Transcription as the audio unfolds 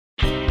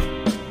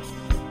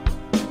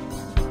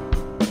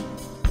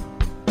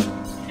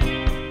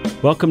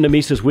Welcome to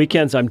Mises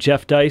Weekends. I'm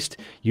Jeff Deist.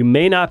 You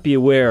may not be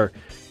aware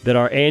that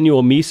our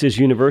annual Mises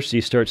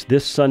University starts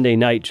this Sunday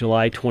night,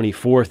 July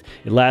 24th.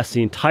 It lasts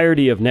the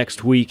entirety of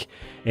next week,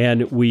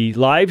 and we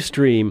live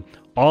stream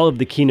all of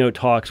the keynote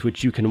talks,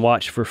 which you can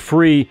watch for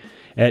free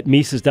at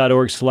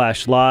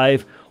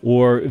Mises.org/live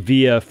or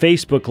via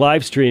Facebook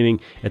live streaming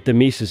at the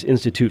Mises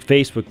Institute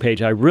Facebook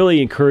page. I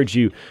really encourage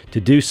you to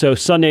do so.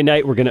 Sunday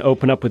night, we're going to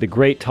open up with a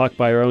great talk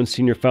by our own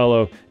senior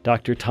fellow,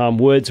 Dr. Tom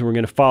Woods, and we're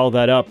going to follow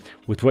that up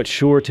with what's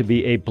sure to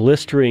be a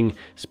blistering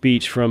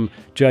speech from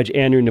Judge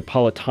Andrew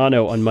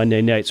Napolitano on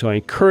Monday night. So I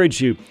encourage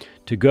you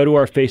to go to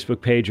our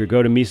Facebook page or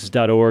go to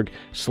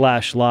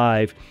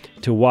Mises.org/live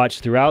to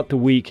watch throughout the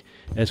week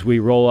as we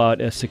roll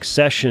out a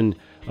succession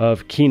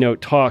of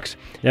keynote talks.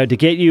 Now, to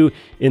get you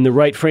in the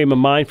right frame of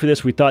mind for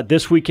this, we thought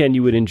this weekend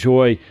you would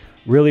enjoy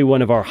really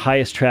one of our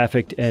highest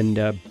trafficked and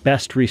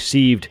best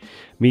received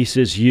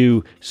Mises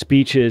U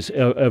speeches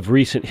of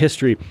recent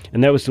history,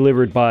 and that was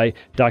delivered by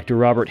Dr.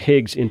 Robert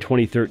Higgs in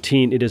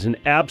 2013. It is an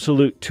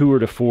absolute tour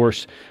de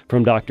force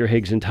from Dr.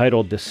 Higgs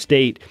entitled "The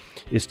State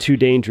is Too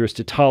Dangerous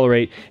to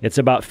Tolerate." It's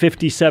about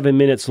 57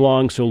 minutes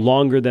long, so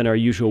longer than our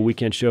usual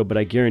weekend show, but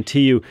I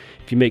guarantee you,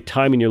 if you make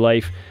time in your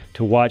life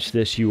to watch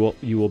this, you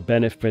will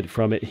benefit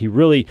from it. He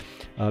really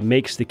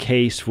makes the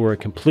case for a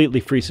completely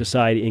free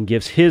society and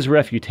gives his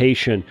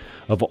refutation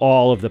of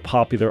all of the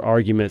popular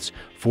arguments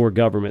for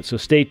government. So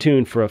stay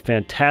tuned for a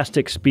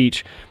fantastic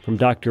speech from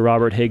Dr.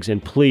 Robert Higgs,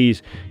 and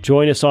please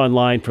join us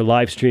online for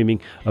live streaming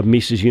of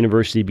Mises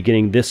University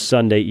beginning this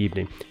Sunday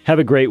evening. Have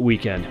a great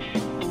weekend.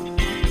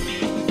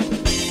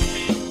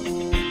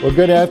 Well,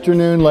 good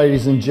afternoon,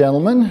 ladies and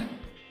gentlemen.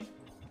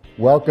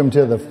 Welcome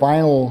to the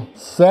final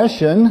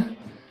session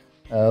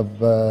of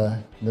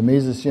the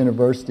Mises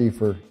University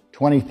for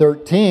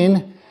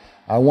 2013.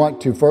 I want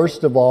to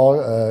first of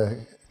all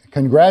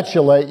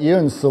congratulate you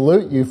and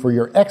salute you for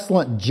your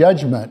excellent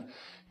judgment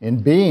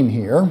in being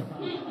here.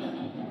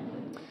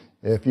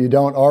 If you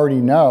don't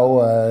already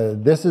know,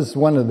 this is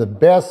one of the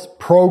best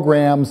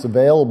programs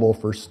available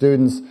for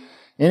students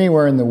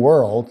anywhere in the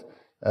world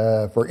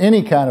for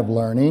any kind of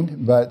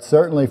learning, but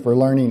certainly for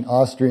learning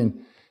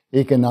Austrian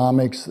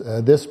economics.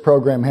 This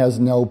program has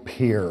no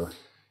peer.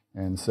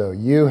 And so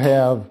you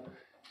have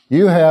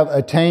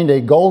attained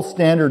a gold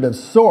standard of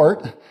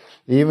sort,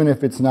 even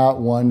if it's not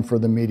one for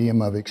the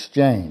medium of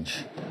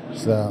exchange.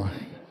 So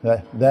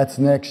that's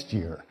next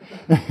year,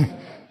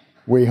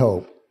 we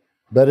hope.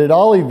 But at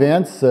all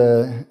events,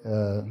 I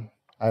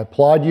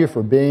applaud you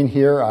for being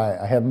here.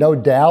 I have no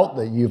doubt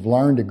that you've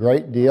learned a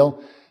great deal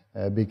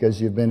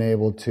because you've been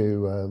able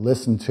to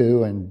listen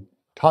to and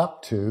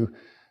talk to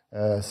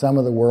some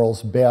of the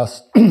world's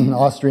best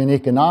Austrian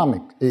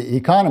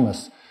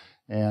economists.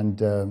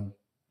 And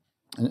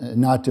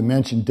not to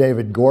mention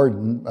David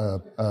Gordon,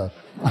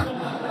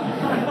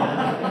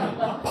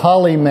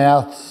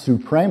 polymath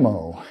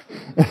supremo.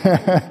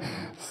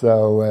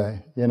 So,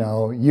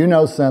 you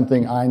know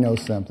something, I know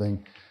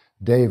something.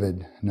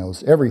 David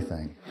knows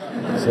everything.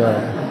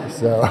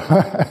 So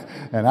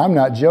and I'm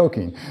not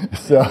joking.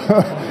 So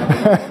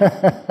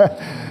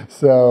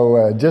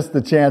just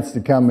the chance to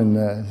come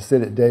and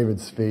sit at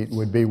David's feet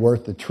would be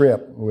worth the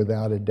trip,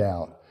 without a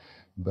doubt.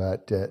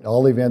 But at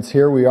all events,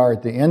 here we are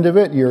at the end of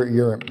it.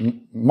 You're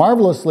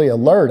marvelously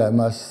alert, I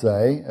must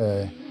say.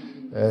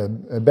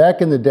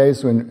 Back in the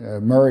days when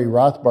Murray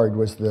Rothbard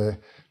was the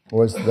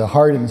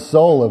heart and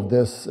soul of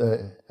this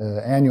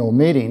annual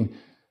meeting,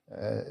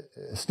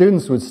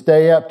 students would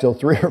stay up till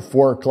 3 or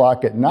 4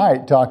 o'clock at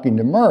night talking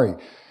to Murray,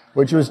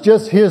 which was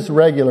just his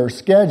regular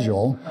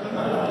schedule.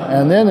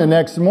 And then the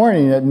next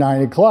morning at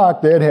 9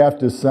 o'clock, they'd have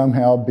to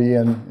somehow be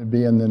in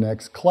the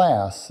next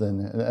class,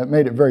 and that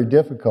made it very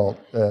difficult.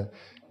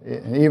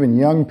 Even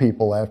young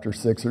people, after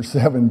 6 or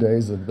 7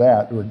 days of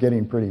that, were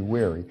getting pretty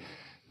weary.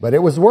 But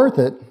it was worth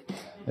it,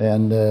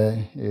 and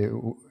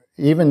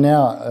even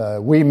now,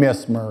 we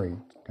miss Murray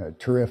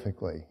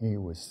terrifically. He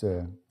was,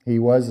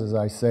 as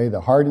I say, the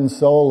heart and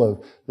soul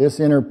of this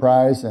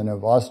enterprise and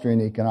of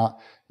Austrian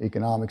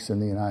economics in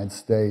the United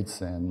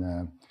States,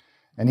 and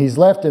he's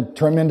left a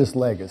tremendous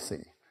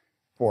legacy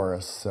for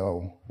us,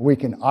 so we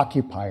can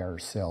occupy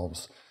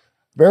ourselves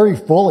very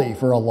fully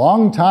for a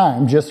long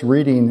time just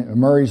reading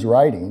Murray's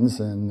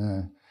writings,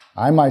 and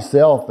I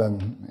myself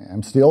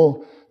am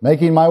still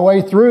making my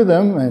way through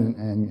them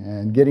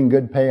and getting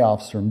good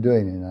payoffs from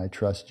doing it, and I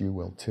trust you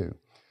will too.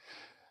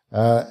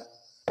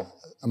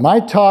 My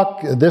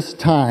talk this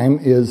time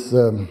is,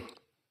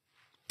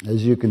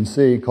 as you can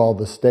see, called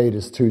 "The State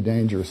is Too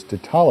Dangerous to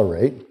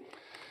Tolerate."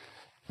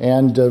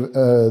 And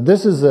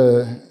this is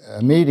a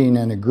meeting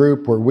and a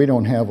group where we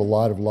don't have a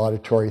lot of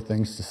laudatory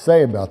things to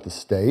say about the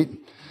state.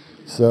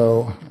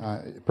 So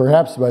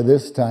perhaps by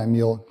this time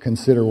you'll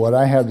consider what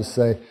I have to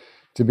say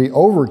to be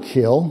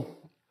overkill.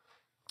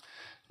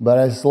 But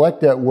I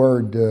select that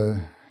word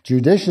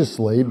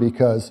judiciously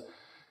because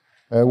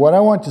what I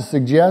want to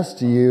suggest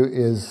to you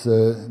is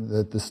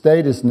that the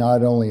state is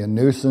not only a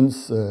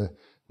nuisance,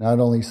 not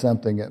only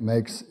something that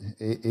makes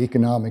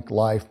economic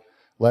life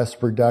less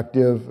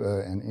productive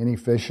and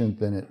inefficient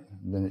than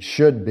than it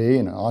should be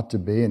and ought to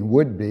be and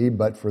would be,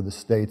 but for the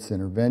state's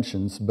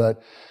interventions.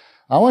 But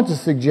I want to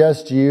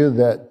suggest to you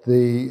that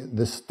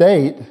the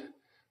state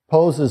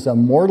poses a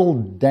mortal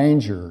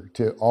danger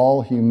to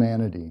all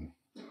humanity,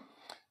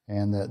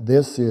 and that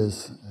this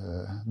is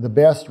the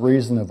best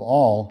reason of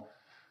all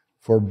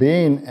for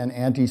being an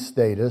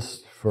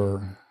anti-statist,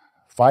 for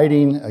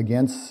fighting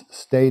against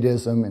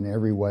statism in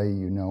every way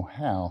you know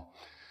how.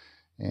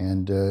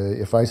 And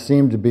if I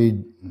seem to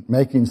be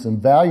making some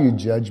value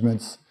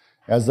judgments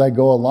as I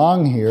go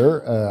along here,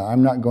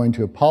 I'm not going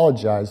to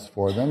apologize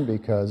for them,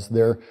 because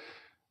they're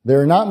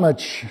not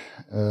much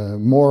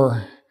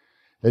more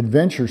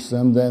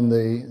adventuresome than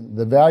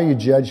the value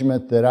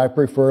judgment that I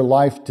prefer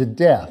life to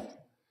death.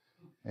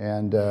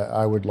 And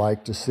I would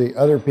like to see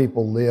other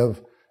people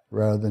live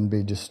rather than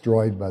be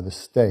destroyed by the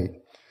state.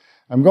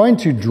 I'm going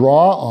to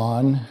draw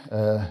on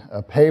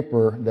a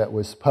paper that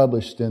was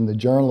published in the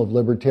Journal of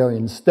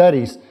Libertarian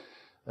Studies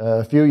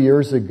a few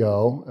years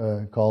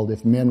ago called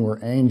If Men Were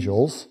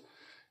Angels.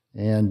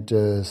 And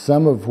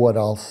some of what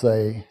I'll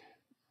say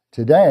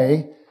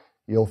today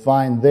you'll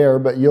find there,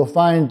 but you'll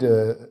find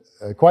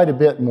quite a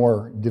bit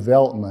more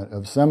development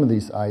of some of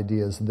these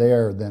ideas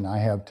there than I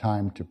have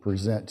time to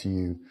present to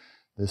you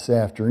this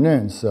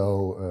afternoon.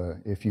 So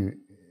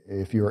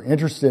if you're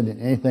interested in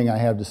anything I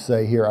have to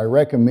say here, I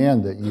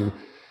recommend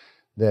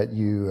that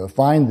you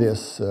find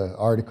this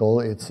article.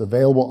 It's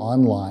available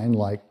online,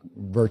 like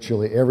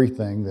virtually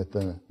everything that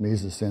the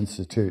Mises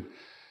Institute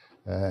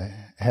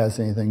has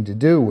anything to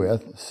do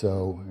with.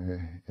 So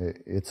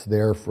it's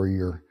there for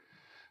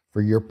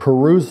your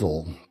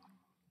perusal.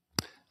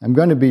 I'm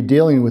going to be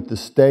dealing with the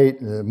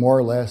state more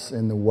or less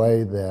in the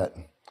way that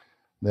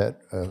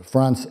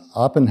Franz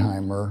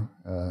Oppenheimer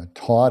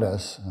taught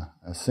us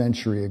a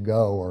century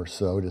ago or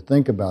so to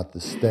think about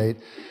the state.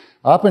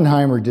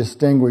 Oppenheimer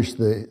distinguished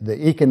the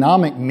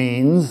economic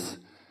means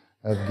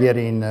of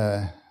getting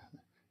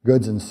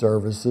goods and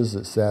services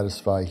that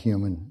satisfy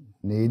human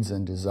needs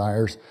and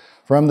desires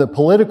from the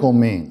political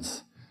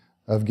means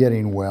of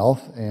getting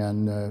wealth,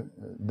 and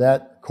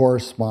that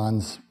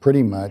corresponds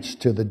pretty much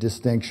to the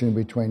distinction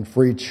between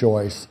free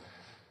choice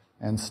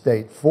and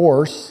state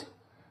force,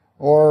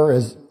 or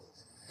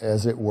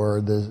as it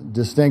were, the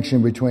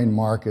distinction between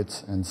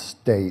markets and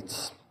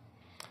states.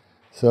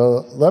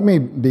 So let me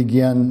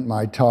begin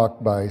my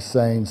talk by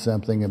saying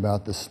something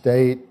about the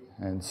state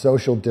and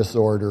social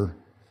disorder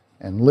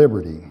and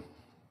liberty.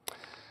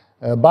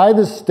 By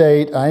the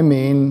state, I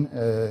mean,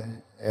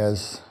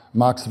 as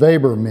Max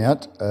Weber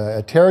meant,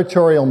 a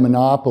territorial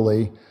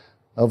monopoly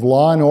of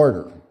law and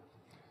order,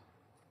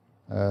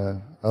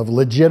 of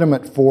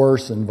legitimate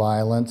force and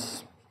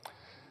violence,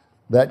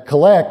 that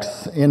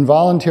collects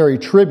involuntary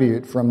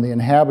tribute from the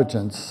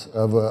inhabitants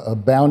of a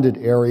bounded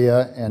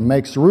area and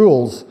makes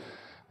rules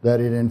that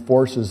it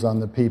enforces on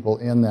the people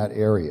in that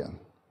area.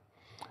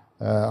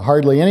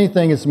 Hardly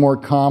anything is more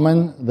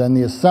common than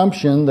the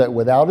assumption that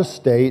without a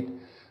state,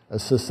 a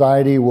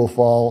society will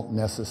fall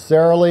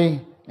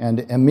necessarily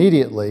and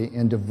immediately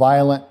into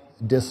violent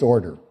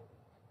disorder.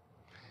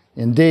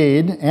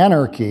 Indeed,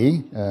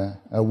 anarchy,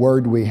 a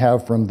word we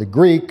have from the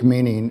Greek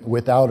meaning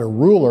without a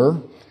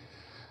ruler,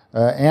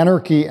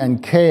 anarchy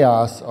and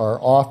chaos are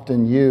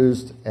often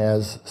used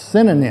as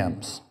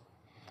synonyms.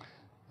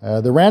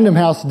 The Random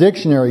House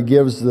Dictionary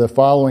gives the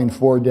following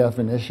 4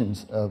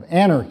 definitions of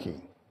anarchy.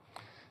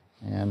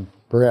 And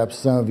perhaps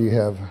some of you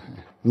have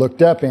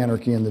looked up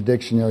anarchy in the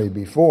dictionary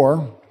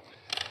before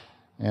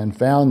and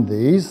found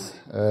these.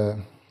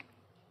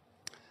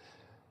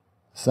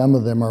 Some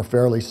of them are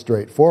fairly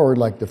straightforward,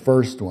 like the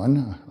first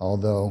one,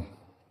 although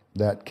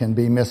that can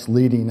be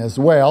misleading as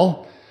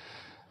well.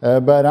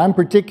 But I'm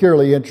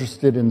particularly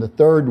interested in the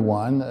third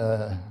one,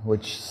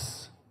 which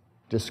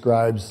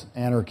describes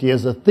anarchy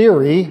as a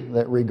theory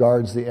that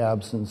regards the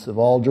absence of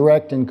all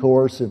direct and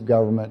coercive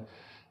government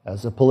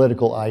as a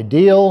political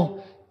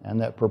ideal,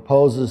 and that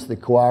proposes the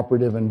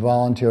cooperative and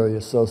voluntary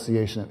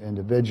association of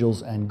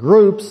individuals and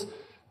groups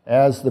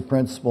as the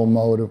principal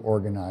mode of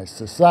organized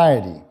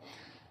society.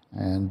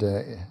 And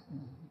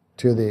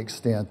to the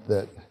extent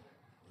that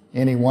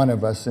any one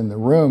of us in the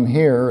room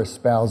here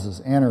espouses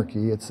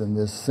anarchy, it's in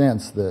this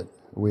sense that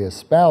we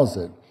espouse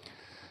it.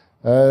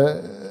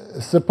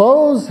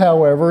 Suppose,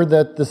 however,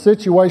 that the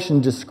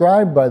situation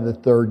described by the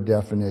third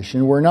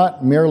definition were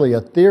not merely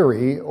a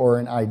theory or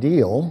an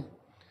ideal,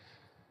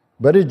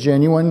 but a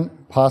genuine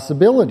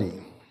possibility,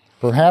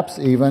 perhaps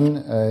even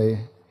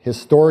a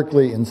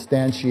historically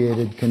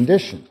instantiated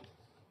condition.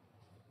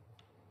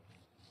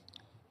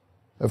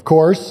 Of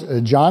course,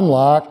 John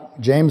Locke,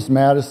 James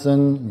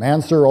Madison,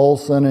 Mansur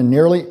Olson, and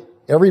nearly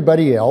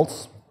everybody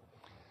else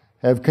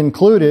have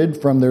concluded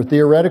from their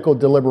theoretical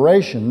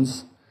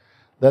deliberations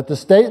that the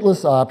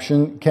stateless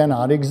option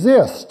cannot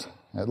exist,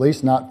 at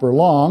least not for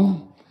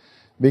long,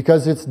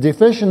 because its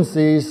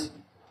deficiencies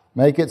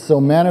make it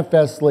so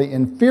manifestly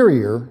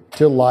inferior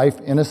to life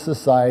in a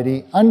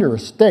society under a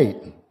state.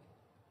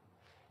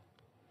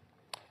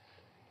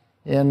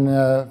 In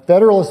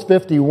Federalist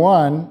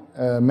 51,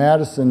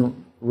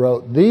 Madison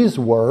wrote these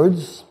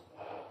words,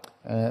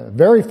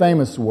 Very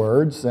famous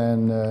words,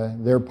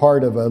 and they're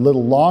part of a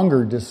little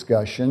longer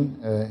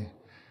discussion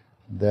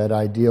that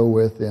I deal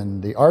with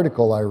in the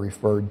article I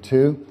referred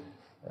to.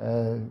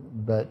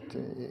 But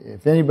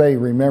if anybody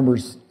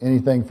remembers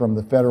anything from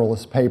the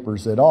Federalist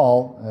Papers at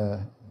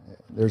all,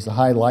 there's a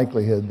high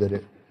likelihood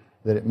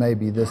that it may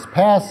be this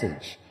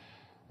passage.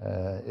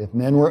 If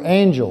men were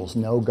angels,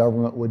 no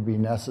government would be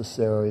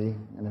necessary.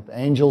 And if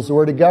angels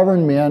were to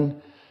govern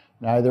men,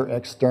 neither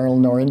external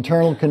nor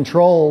internal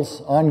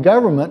controls on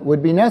government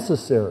would be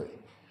necessary.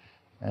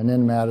 And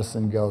then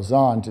Madison goes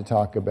on to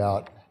talk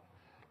about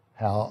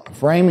how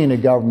framing a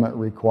government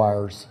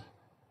requires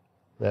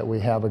that we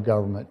have a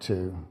government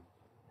to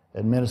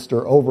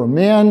administer over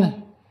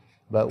men,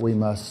 but we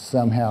must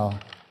somehow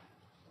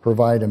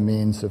provide a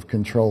means of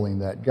controlling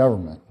that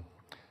government.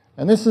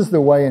 And this is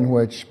the way in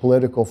which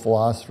political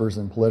philosophers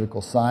and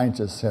political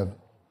scientists have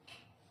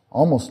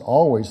almost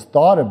always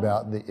thought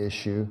about the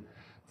issue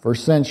for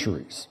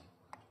centuries.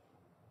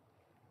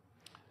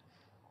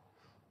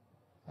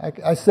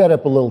 I set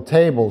up a little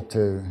table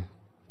to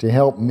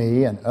help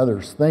me and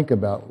others think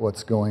about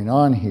what's going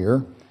on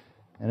here,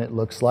 and it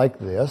looks like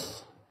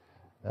this.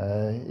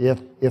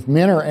 If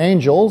men are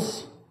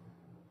angels,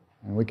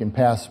 and we can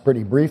pass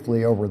pretty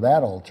briefly over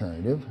that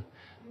alternative,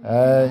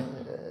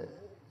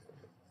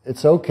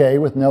 it's okay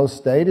with no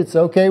state, it's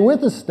okay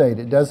with a state.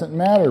 It doesn't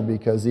matter,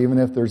 because even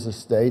if there's a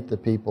state, the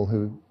people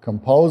who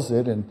compose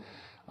it and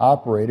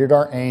operate it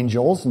are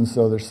angels, and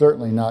so they're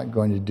certainly not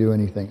going to do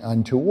anything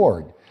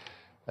untoward.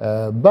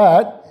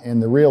 But in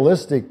the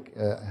realistic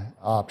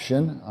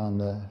option on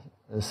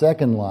the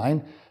second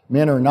line,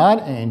 men are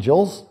not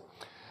angels,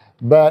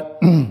 but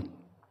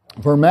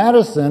for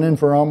Madison and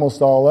for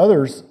almost all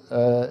others,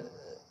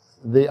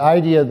 the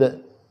idea that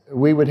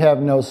we would have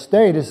no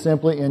state is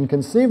simply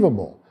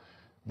inconceivable.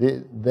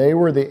 They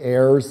were the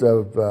heirs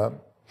of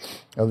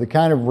the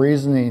kind of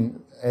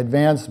reasoning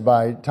advanced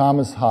by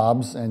Thomas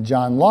Hobbes and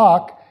John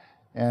Locke,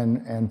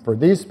 and for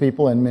these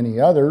people and many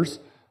others,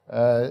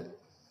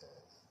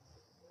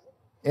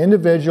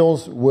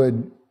 individuals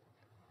would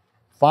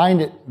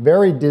find it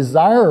very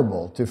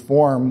desirable to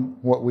form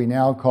what we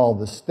now call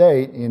the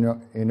state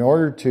in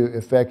order to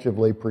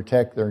effectively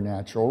protect their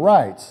natural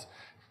rights.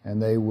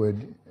 And they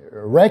would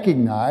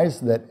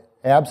recognize that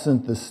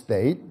absent the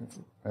state,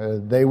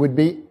 they would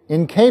be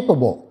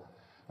incapable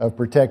of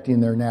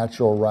protecting their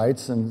natural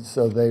rights, and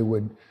so they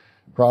would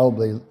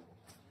probably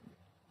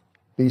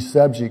be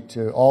subject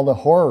to all the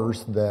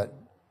horrors that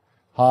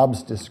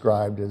Hobbes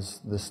described as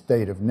the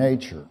state of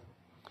nature.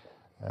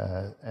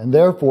 And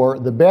therefore,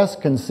 the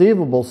best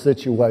conceivable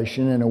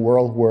situation in a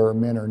world where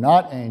men are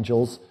not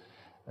angels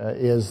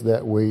is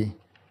that we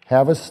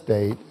have a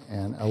state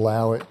and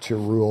allow it to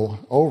rule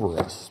over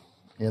us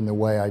in the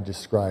way I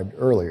described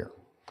earlier.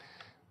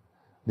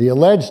 The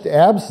alleged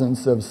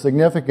absence of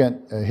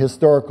significant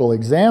historical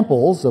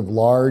examples of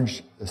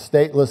large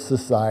stateless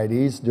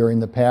societies during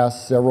the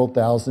past several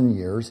thousand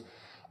years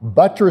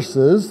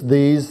buttresses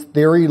these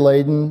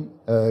theory-laden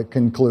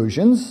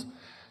conclusions.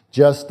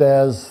 Just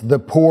as the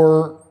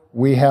poor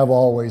we have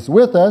always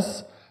with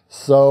us,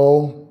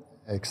 so,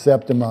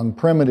 except among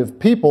primitive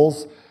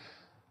peoples,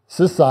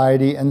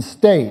 society and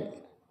state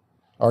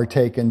are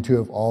taken to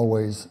have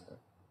always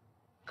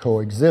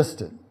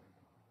coexisted.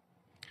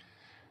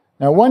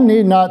 Now, one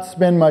need not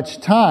spend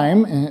much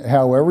time,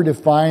 however, to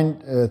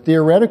find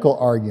theoretical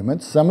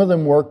arguments, some of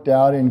them worked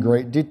out in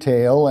great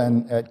detail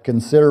and at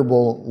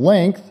considerable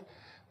length,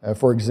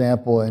 for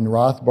example, in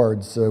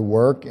Rothbard's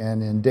work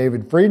and in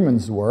David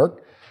Friedman's work,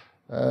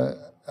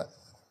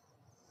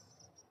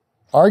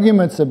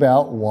 arguments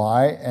about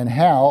why and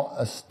how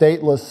a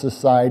stateless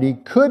society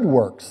could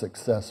work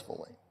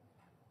successfully.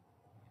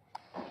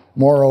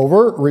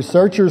 Moreover,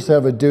 researchers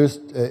have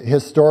adduced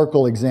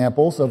historical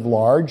examples of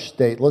large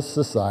stateless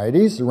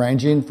societies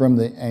ranging from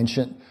the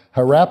ancient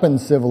Harappan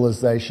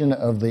civilization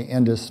of the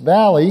Indus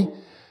Valley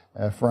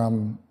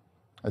from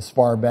as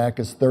far back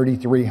as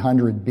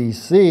 3300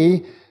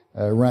 BC,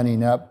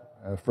 running up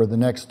for the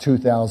next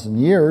 2,000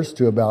 years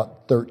to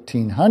about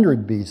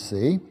 1300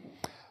 BC,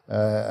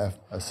 a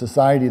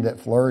society that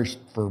flourished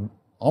for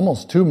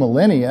almost 2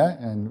 millennia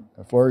and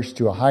flourished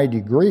to a high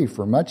degree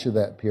for much of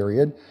that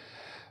period.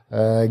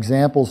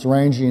 Examples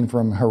ranging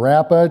from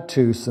Harappa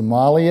to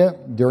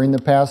Somalia during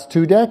the past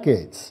 2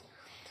 decades.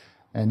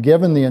 And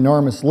given the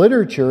enormous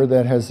literature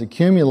that has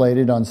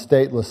accumulated on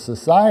stateless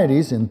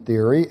societies in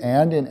theory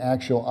and in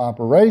actual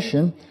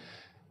operation,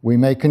 we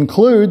may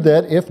conclude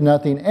that, if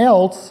nothing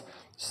else,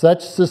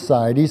 such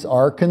societies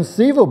are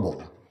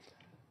conceivable.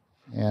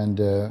 And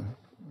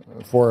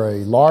for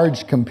a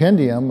large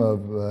compendium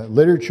of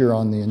literature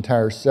on the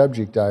entire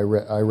subject, I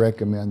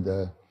recommend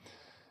the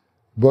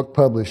book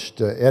published,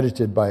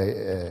 edited by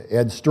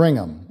Ed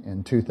Stringham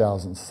in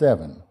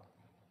 2007.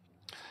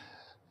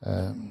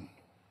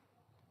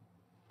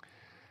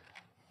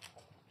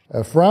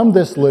 From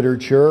this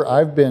literature,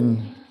 I've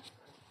been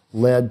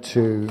led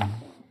to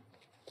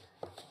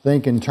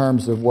think in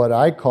terms of what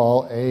I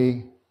call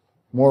a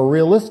more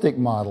realistic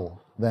model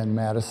than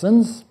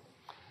Madison's.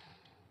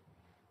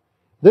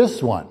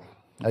 This one.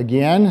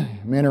 Again,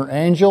 men are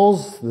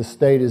angels. The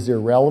state is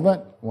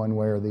irrelevant one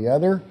way or the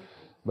other.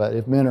 But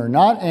if men are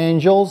not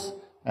angels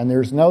and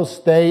there's no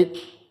state,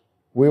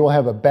 we will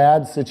have a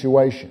bad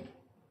situation.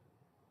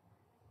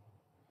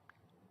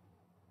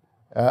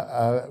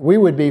 We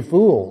would be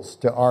fools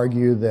to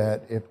argue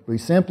that if we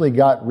simply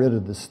got rid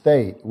of the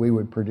state, we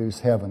would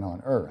produce heaven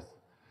on earth.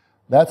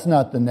 That's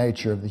not the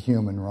nature of the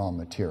human raw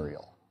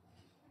material.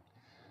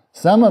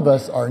 Some of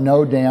us are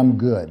no damn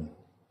good.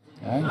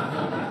 Okay?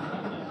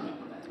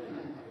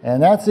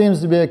 And that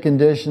seems to be a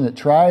condition that,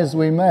 try as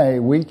we may,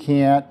 we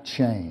can't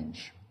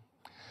change.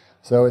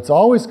 So it's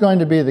always going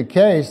to be the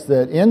case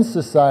that in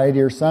society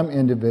are some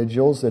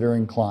individuals that are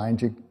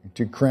inclined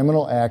to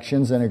criminal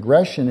actions and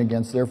aggression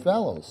against their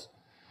fellows.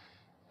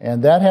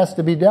 And that has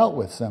to be dealt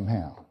with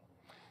somehow.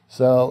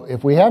 So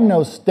if we have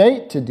no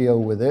state to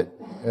deal with it,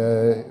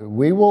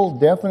 we will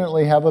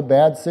definitely have a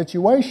bad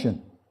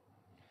situation.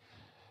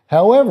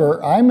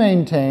 However, I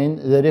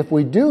maintain that if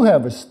we do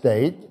have a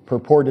state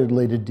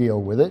purportedly to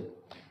deal with it,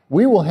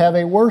 we will have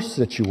a worse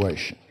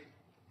situation.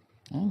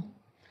 Okay?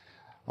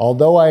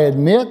 Although I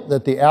admit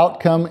that the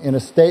outcome in a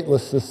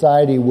stateless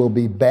society will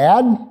be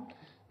bad,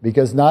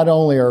 because not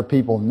only are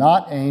people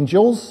not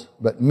angels,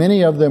 but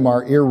many of them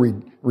are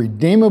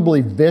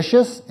irredeemably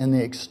vicious in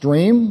the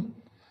extreme,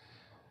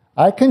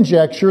 I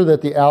conjecture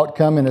that the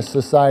outcome in a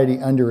society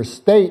under a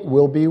state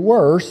will be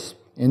worse,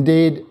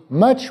 indeed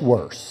much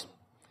worse.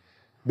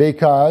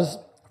 Because,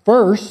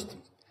 first,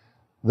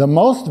 the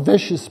most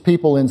vicious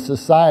people in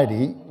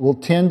society will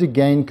tend to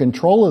gain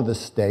control of the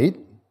state.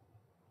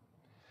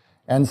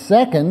 And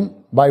second,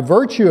 by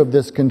virtue of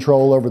this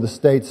control over the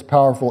state's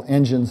powerful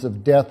engines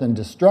of death and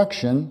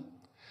destruction,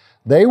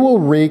 they will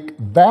wreak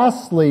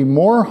vastly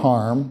more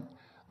harm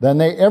than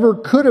they ever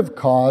could have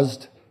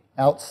caused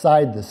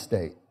outside the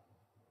state.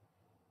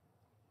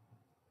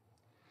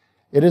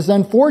 It is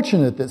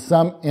unfortunate that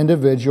some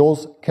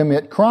individuals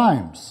commit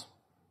crimes,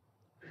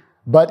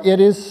 but it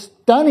is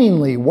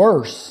stunningly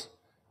worse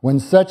when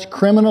such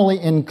criminally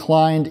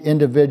inclined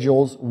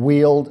individuals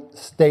wield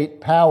state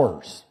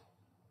powers.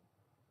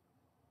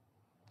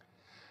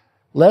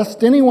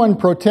 Lest anyone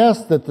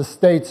protest that the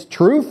state's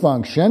true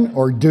function,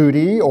 or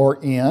duty, or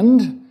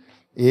end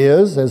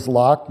is, as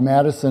Locke,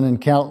 Madison,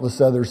 and countless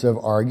others have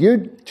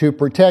argued, to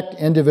protect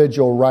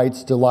individual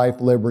rights to life,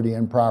 liberty,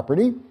 and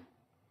property,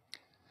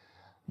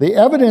 the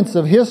evidence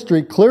of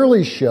history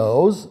clearly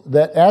shows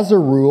that, as a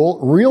rule,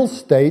 real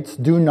states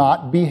do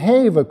not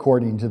behave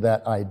according to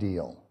that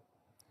ideal.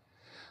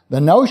 The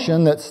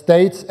notion that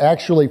states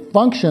actually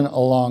function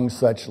along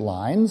such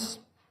lines,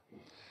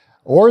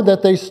 or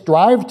that they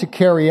strive to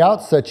carry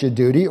out such a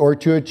duty or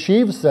to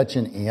achieve such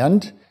an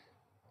end,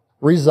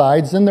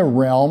 resides in the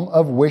realm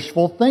of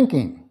wishful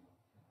thinking.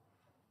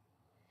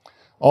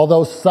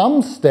 Although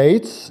some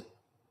states,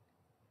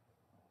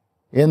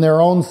 in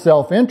their own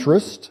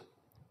self-interest,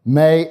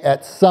 may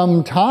at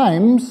some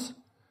times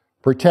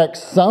protect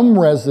some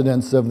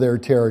residents of their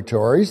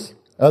territories,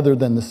 other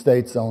than the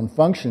state's own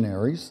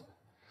functionaries,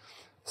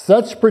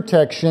 such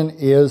protection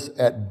is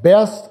at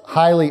best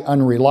highly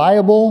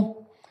unreliable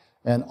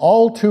and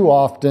all too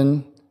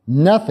often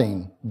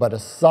nothing but a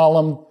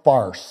solemn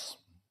farce.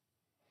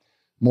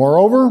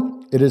 Moreover,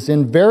 it is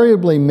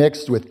invariably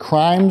mixed with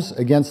crimes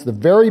against the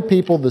very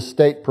people the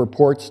state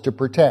purports to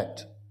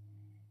protect,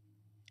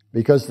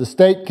 because the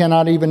state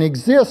cannot even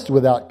exist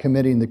without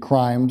committing the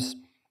crimes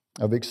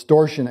of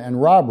extortion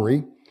and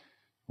robbery,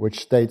 which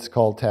states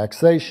call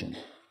taxation.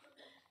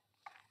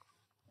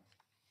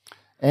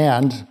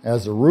 And,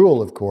 as a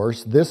rule, of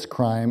course, this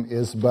crime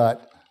is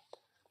but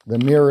the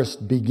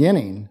merest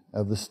beginning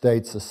of the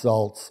state's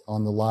assaults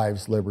on the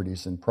lives,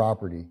 liberties, and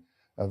property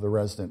of the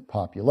resident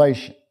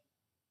population.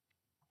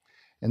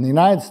 In the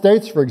United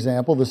States, for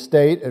example, the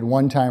state, at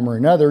one time or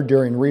another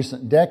during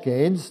recent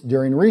decades,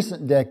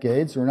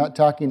 we're not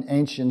talking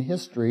ancient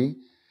history,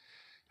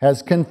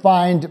 has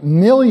confined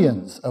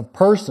millions of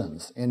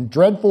persons in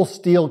dreadful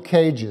steel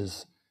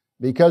cages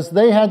because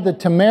they had the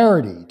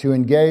temerity to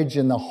engage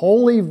in the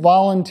wholly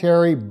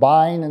voluntary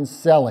buying and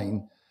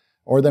selling,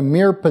 or the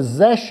mere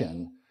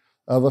possession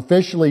of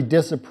officially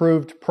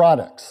disapproved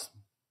products.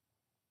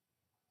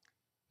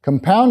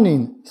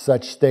 Compounding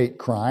such state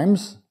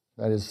crimes,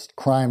 that is,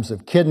 crimes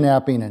of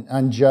kidnapping and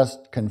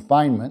unjust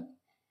confinement,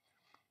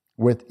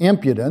 with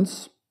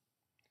impudence,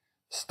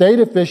 state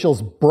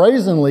officials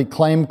brazenly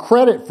claim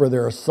credit for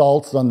their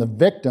assaults on the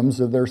victims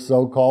of their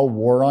so-called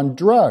war on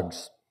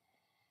drugs.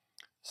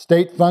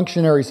 State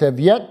functionaries have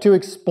yet to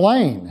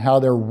explain how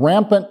their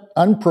rampant,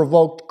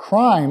 unprovoked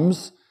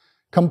crimes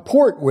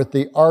comport with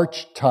the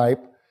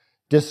archetype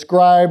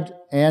described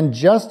and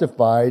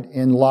justified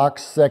in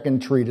Locke's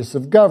second treatise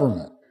of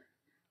government.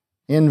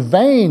 In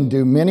vain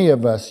do many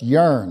of us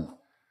yearn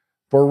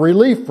for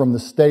relief from the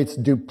state's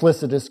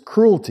duplicitous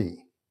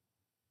cruelty.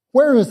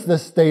 Where is the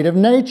state of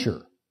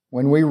nature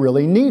when we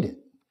really need it?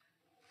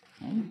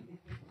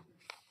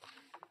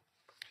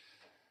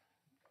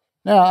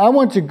 Now, I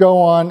want to go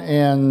on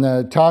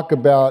and talk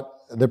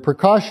about the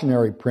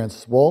precautionary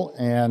principle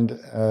and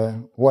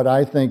what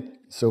I think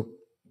so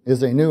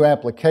is a new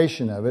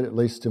application of it. At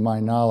least to my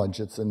knowledge,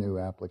 it's a new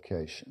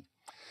application.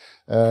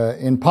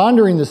 In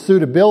pondering the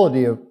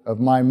suitability of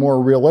my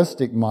more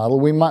realistic model,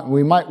 we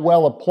might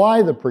well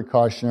apply the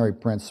precautionary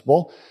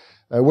principle,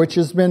 which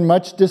has been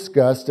much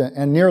discussed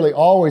and nearly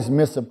always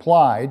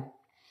misapplied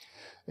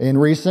in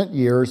recent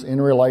years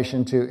in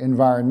relation to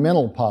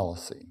environmental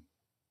policy.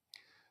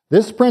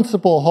 This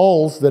principle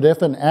holds that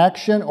if an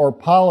action or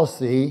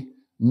policy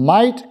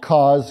might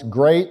cause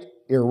great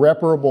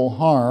irreparable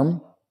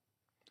harm,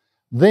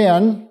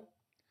 then,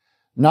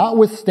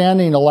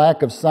 notwithstanding a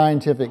lack of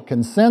scientific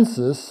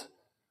consensus,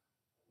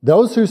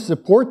 those who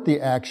support the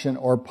action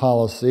or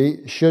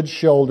policy should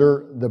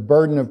shoulder the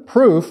burden of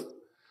proof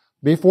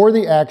before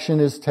the action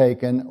is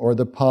taken or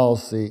the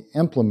policy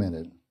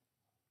implemented.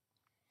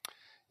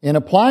 In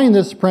applying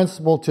this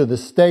principle to the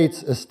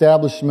state's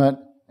establishment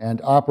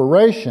and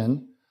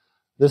operation,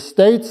 the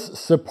state's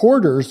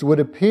supporters would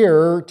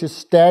appear to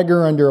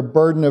stagger under a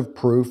burden of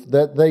proof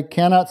that they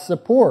cannot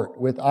support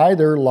with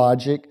either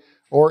logic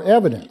or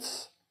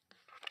evidence.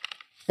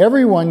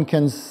 Everyone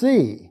can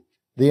see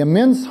the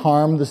immense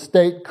harm the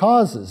state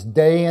causes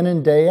day in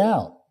and day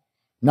out,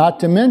 not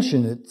to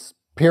mention its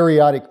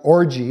periodic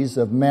orgies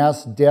of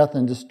mass death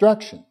and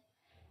destruction.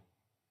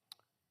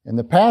 In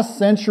the past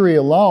century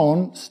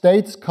alone,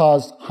 states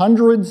caused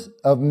hundreds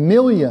of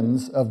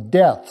millions of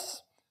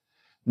deaths,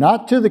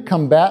 not to the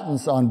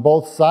combatants on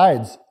both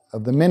sides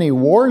of the many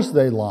wars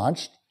they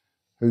launched,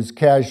 whose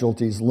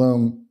casualties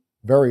loom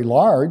very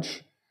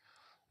large,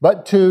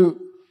 but to,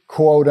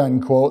 quote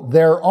unquote,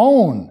 their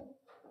own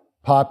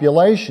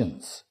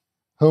populations,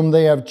 whom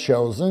they have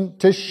chosen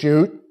to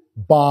shoot,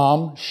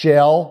 bomb,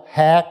 shell,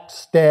 hack,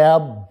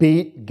 stab,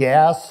 beat,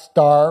 gas,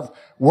 starve,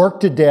 work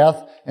to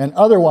death, and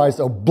otherwise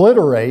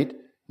obliterate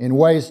in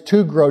ways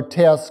too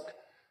grotesque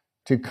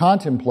to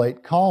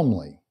contemplate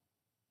calmly.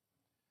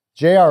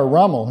 J.R.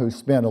 Rummel, who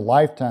spent a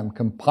lifetime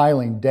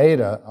compiling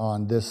data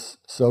on this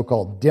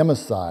so-called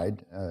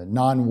democide,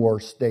 non-war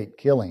state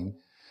killing,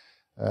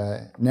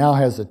 now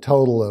has a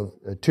total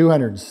of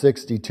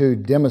 262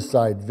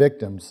 democide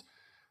victims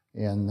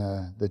in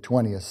the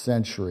 20th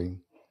century,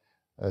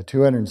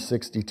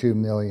 262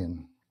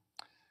 million.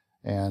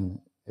 And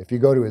if you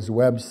go to his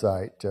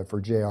website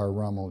for J.R.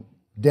 Rummel,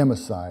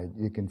 democide,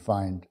 you can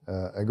find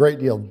a great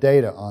deal of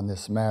data on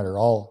this matter,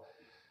 all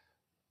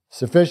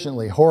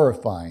sufficiently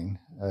horrifying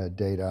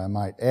data, I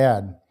might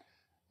add.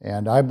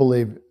 And I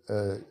believe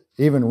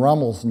even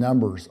Rummel's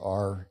numbers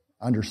are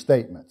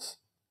understatements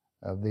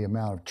of the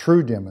amount of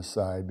true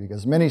democide,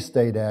 because many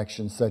state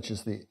actions, such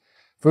as the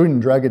Food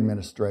and Drug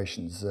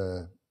Administration's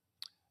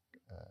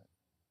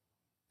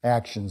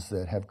actions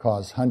that have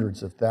caused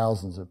hundreds of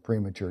thousands of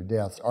premature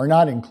deaths, are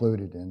not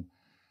included in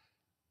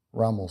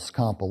Rummel's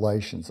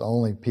compilations,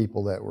 only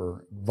people that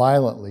were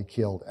violently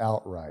killed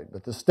outright.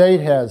 But the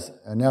state has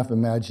enough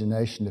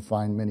imagination to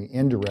find many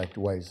indirect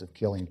ways of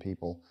killing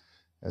people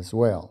as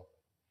well.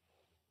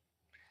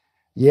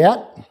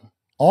 Yet,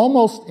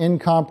 almost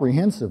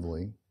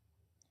incomprehensibly,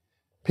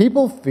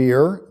 people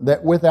fear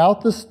that without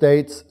the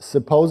state's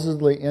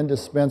supposedly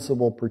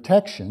indispensable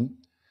protection,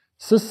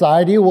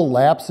 society will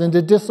lapse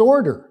into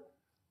disorder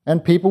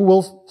and people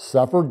will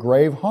suffer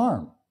grave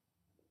harm.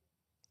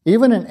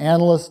 Even an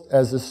analyst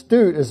as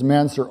astute as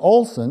Mansur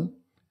Olson,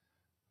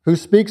 who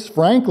speaks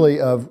frankly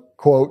of,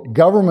 quote,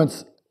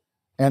 governments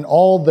and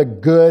all the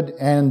good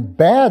and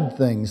bad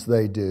things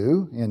they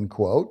do, end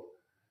quote,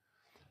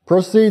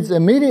 proceeds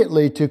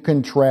immediately to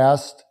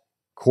contrast,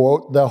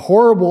 quote, the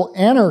horrible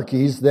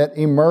anarchies that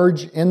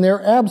emerge in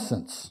their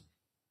absence.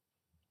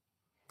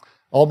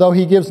 Although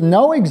he gives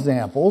no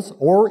examples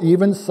or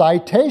even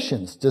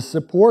citations to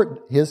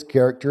support his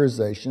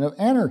characterization of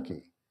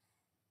anarchy.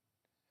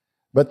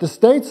 But the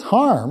state's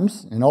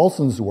harms, in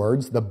Olson's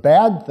words, the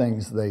bad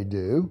things they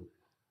do,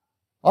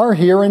 are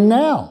here and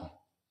now,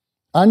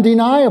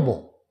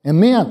 undeniable,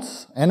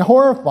 immense, and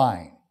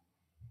horrifying,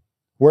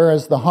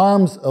 whereas the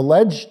harms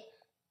alleged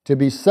to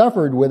be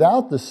suffered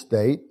without the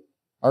state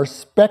are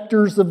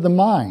specters of the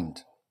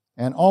mind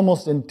and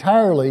almost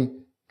entirely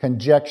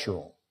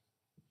conjectural.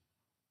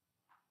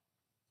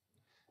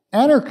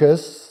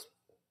 Anarchists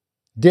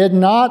did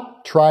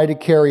not try to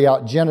carry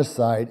out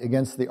genocide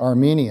against the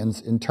Armenians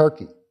in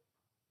Turkey.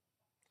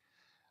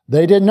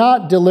 They did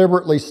not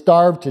deliberately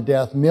starve to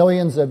death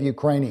millions of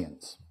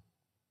Ukrainians.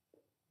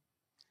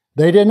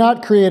 They did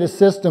not create a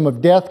system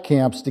of death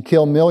camps to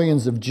kill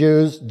millions of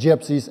Jews,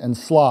 Gypsies, and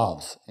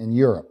Slavs in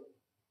Europe.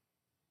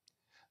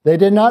 They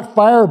did not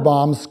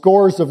firebomb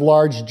scores of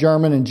large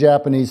German and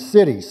Japanese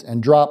cities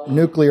and drop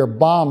nuclear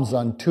bombs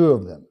on 2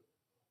 of them.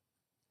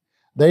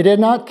 They did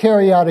not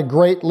carry out a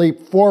great leap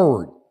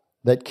forward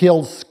that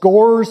killed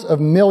scores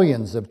of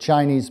millions of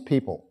Chinese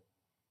people.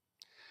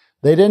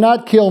 They did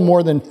not kill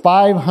more than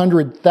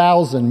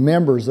 500,000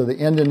 members of the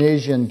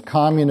Indonesian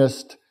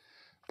Communist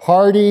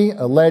Party,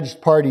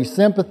 alleged party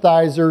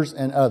sympathizers,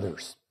 and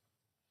others.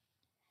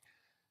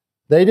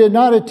 They did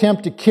not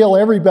attempt to kill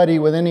everybody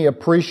with any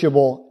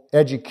appreciable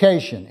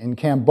education in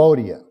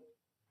Cambodia,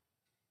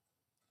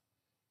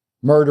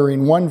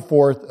 murdering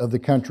 1/4 of the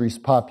country's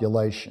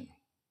population.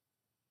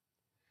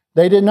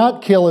 They did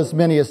not kill as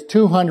many as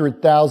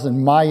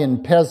 200,000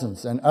 Mayan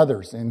peasants and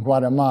others in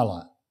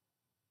Guatemala.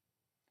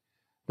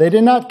 They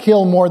did not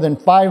kill more than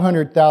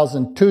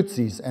 500,000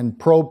 Tutsis and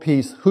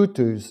pro-peace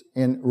Hutus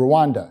in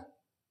Rwanda.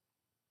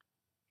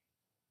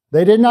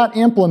 They did not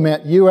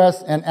implement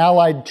U.S. and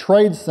allied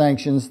trade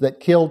sanctions that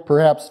killed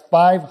perhaps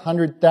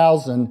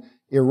 500,000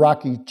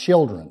 Iraqi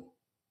children.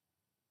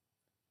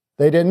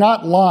 They did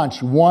not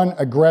launch one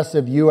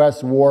aggressive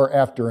U.S. war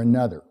after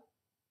another.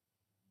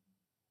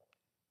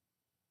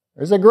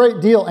 There's a great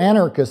deal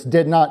anarchists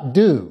did not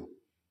do,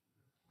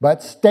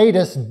 but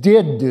statists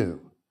did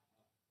do.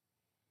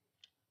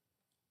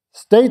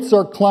 States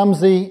are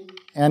clumsy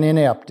and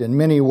inept in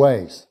many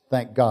ways,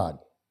 thank God.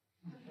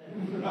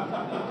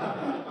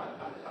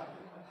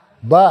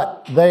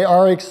 But they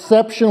are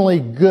exceptionally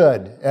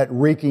good at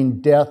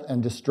wreaking death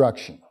and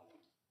destruction.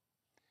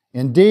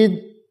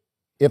 Indeed,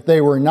 if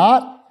they were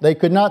not, they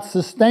could not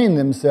sustain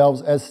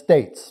themselves as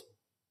states.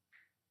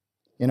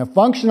 In a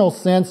functional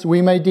sense,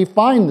 we may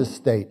define the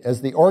state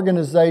as the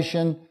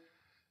organization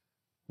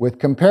with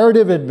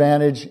comparative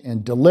advantage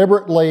in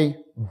deliberately,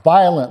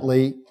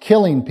 violently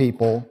killing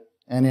people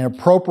and in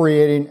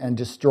appropriating and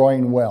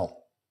destroying wealth.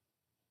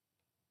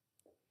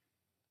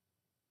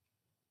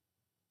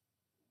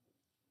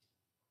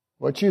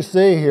 What you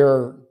see here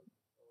are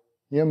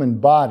human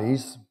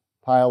bodies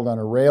piled on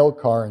a rail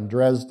car in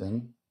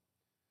Dresden.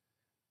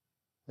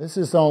 This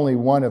is only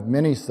one of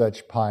many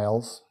such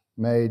piles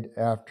made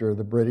after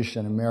the British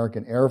and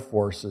American Air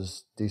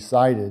Forces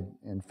decided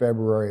in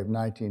February of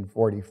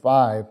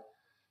 1945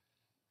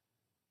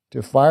 to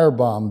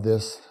firebomb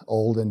this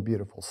old and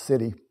beautiful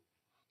city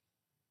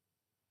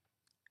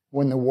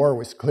when the war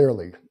was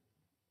clearly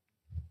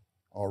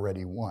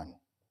already won.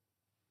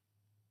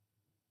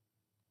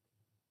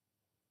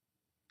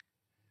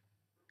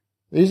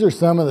 These are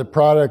some of the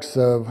products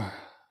of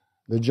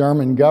the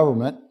German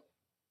government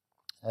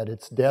at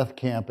its death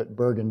camp at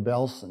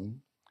Bergen-Belsen,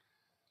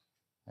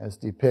 as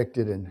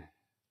depicted in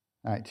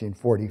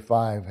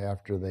 1945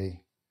 after the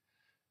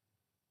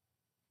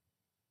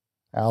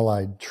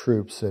Allied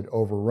troops had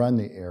overrun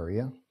the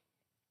area.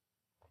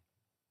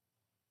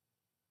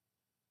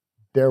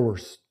 There were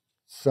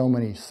so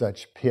many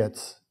such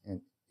pits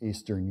in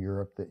Eastern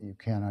Europe that you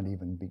cannot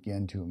even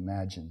begin to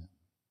imagine them.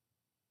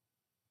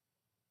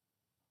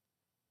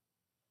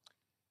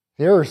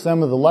 Here are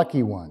some of the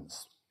lucky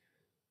ones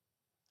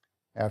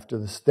after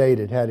the state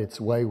had had its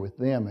way with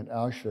them at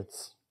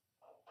Auschwitz.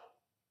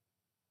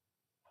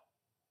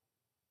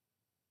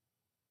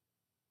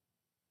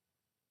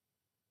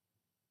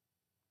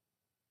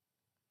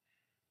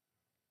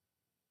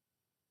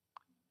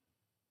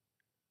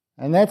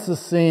 And that's the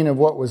scene of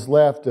what was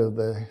left of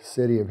the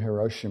city of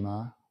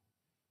Hiroshima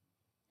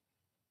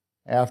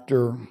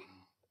after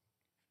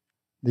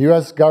the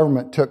U.S.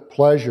 government took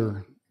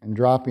pleasure in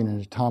dropping an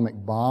atomic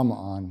bomb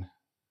on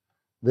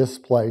this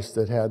place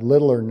that had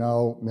little or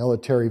no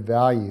military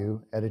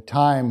value at a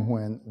time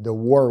when the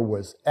war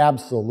was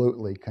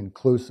absolutely,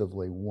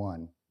 conclusively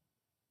won.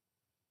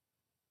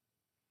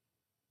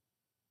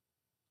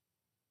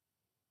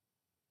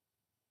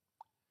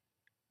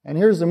 And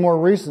here's a more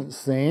recent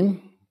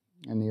scene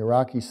in the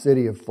Iraqi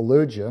city of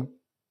Fallujah.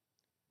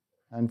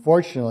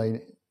 Unfortunately,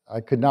 I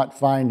could not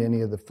find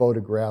any of the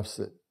photographs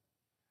that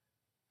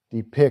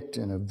depict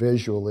in a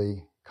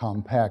visually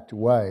compact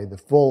way the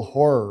full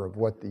horror of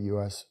what the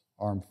U.S.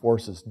 Armed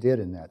Forces did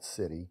in that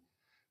city,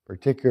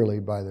 particularly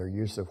by their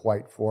use of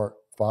white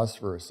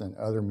phosphorus and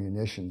other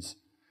munitions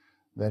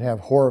that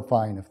have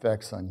horrifying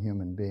effects on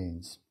human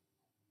beings.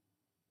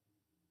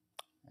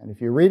 And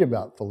if you read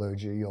about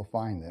Fallujah, you'll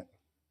find that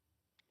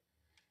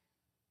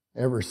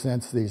ever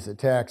since these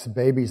attacks,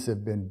 babies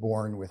have been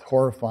born with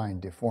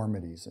horrifying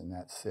deformities in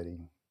that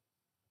city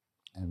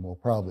and will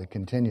probably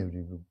continue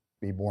to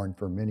be born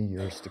for many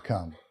years to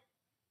come.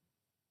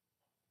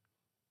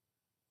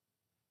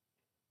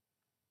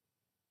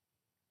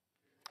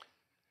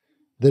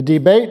 The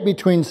debate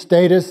between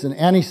statists and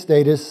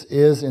anti-statists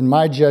is, in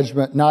my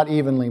judgment, not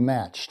evenly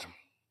matched.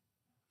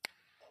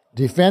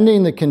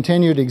 Defending the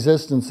continued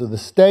existence of the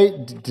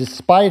state,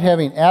 despite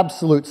having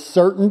absolute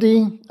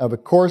certainty of a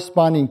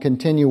corresponding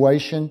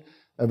continuation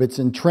of its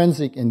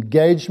intrinsic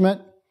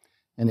engagement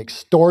in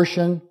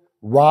extortion,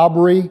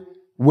 robbery,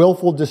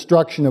 willful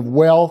destruction of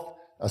wealth,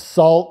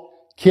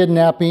 assault,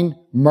 kidnapping,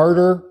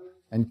 murder,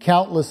 and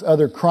countless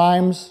other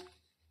crimes,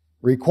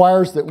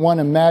 requires that one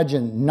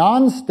imagine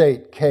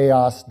non-state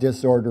chaos,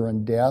 disorder,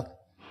 and death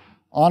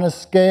on a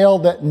scale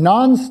that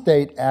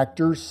non-state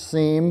actors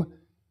seem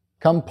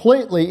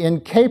completely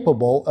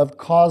incapable of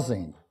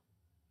causing.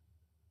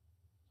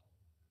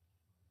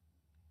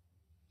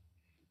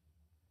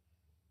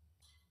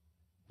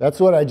 That's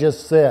what I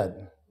just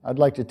said. I'd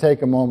like to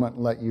take a moment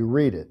and let you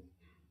read it.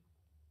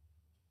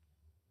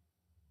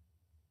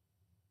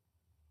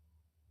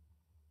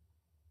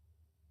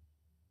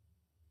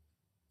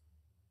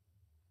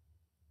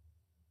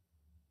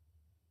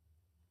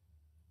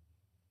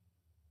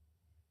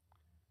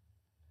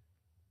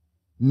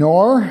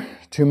 Nor,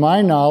 to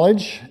my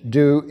knowledge,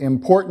 do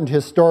important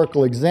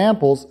historical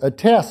examples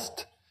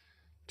attest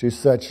to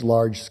such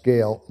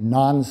large-scale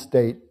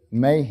non-state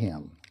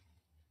mayhem.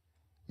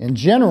 In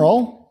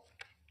general,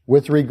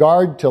 with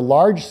regard to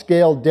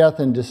large-scale death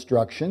and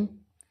destruction,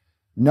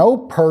 no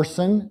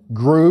person,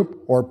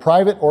 group, or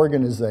private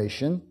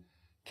organization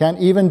can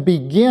even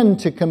begin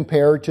to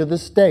compare to the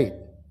state,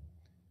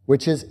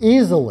 which is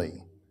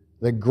easily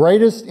the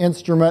greatest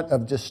instrument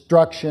of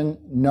destruction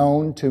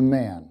known to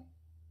man.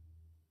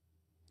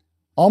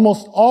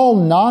 Almost all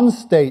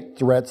non-state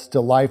threats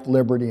to life,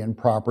 liberty, and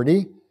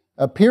property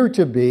appear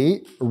to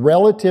be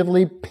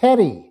relatively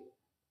petty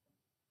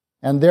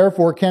and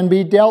therefore can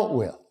be dealt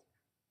with.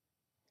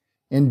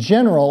 In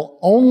general,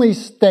 only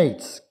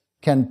states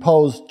can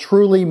pose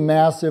truly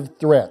massive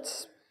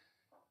threats,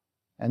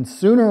 and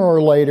sooner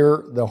or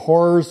later, the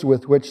horrors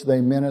with which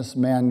they menace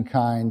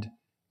mankind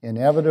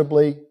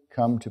inevitably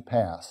come to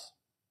pass.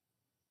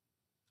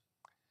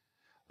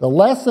 The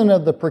lesson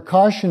of the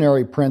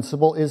precautionary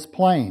principle is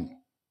plain.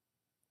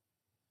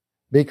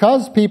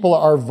 Because people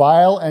are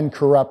vile and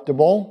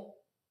corruptible,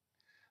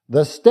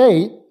 the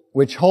state,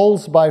 which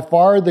holds by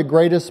far the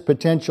greatest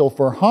potential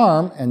for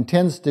harm and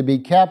tends to be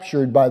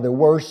captured by the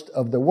worst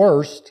of the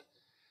worst,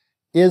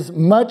 is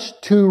much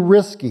too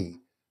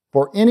risky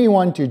for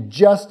anyone to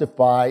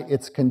justify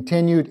its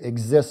continued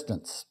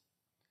existence.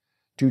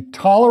 To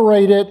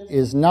tolerate it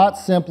is not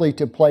simply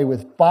to play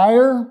with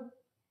fire,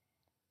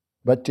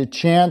 but to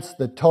chance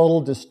the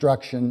total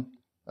destruction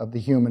of the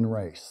human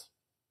race.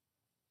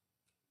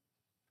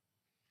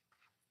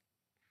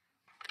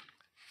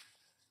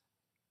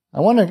 I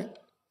want to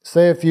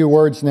say a few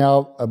words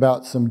now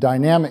about some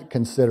dynamic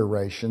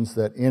considerations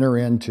that enter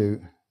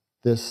into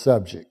this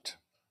subject.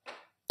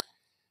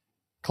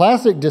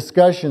 Classic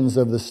discussions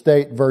of the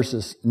state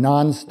versus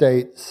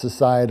non-state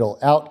societal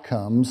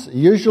outcomes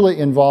usually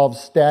involve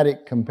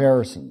static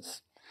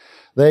comparisons.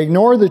 They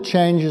ignore the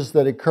changes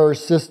that occur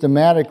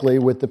systematically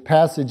with the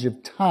passage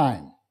of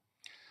time.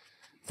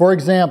 For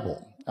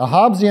example, a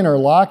Hobbesian or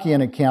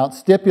Lockean account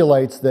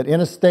stipulates that in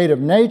a state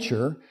of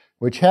nature,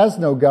 which has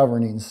no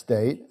governing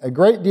state, a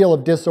great deal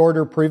of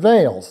disorder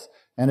prevails,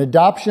 and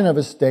adoption of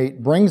a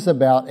state brings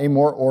about a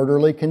more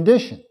orderly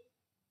condition.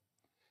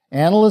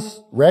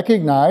 Analysts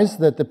recognize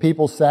that the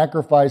people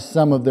sacrifice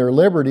some of their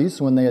liberties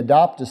when they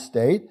adopt a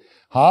state.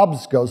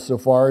 Hobbes goes so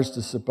far as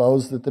to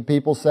suppose that the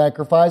people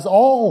sacrifice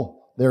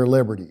all their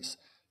liberties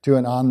to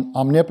an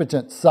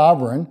omnipotent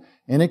sovereign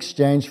in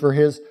exchange for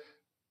his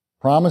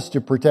promise to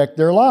protect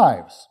their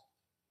lives.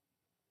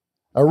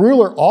 A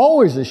ruler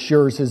always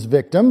assures his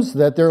victims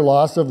that their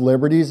loss of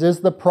liberties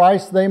is the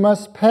price they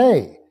must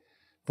pay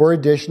for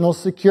additional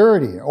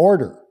security and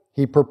order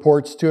he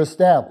purports to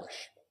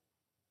establish.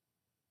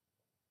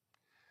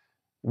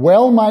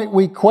 Well might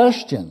we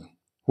question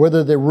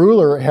whether the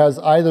ruler has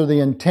either the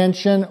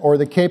intention or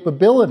the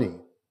capability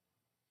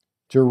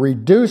to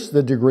reduce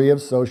the degree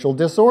of social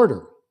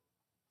disorder.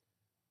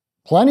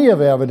 Plenty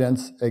of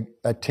evidence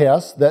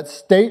attests that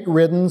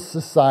state-ridden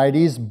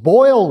societies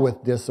boil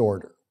with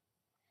disorder.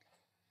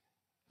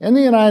 In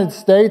the United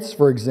States,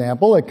 for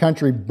example, a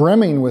country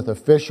brimming with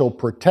official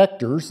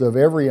protectors of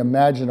every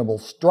imaginable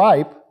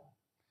stripe,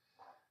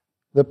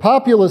 the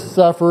populace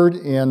suffered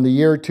in the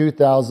year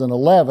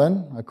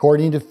 2011,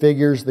 according to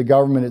figures the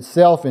government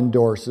itself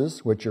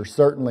endorses, which are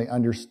certainly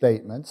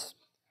understatements,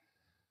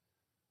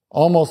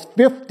 almost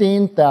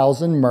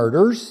 15,000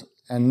 murders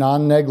and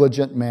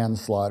non-negligent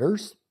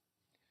manslaughters,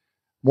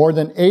 more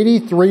than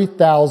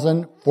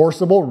 83,000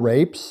 forcible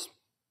rapes,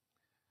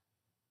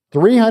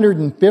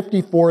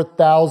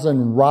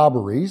 354,000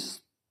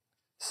 robberies,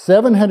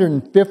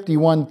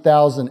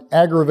 751,000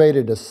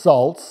 aggravated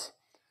assaults,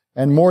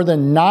 and more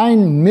than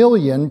 9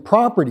 million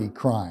property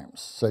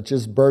crimes, such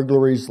as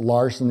burglaries,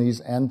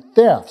 larcenies, and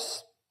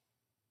thefts.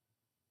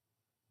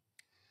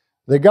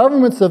 The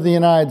governments of the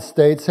United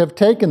States have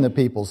taken the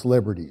people's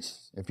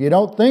liberties. If you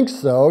don't think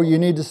so, you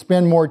need to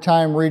spend more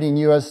time reading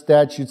U.S.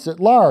 statutes at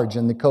large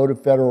and the Code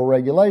of Federal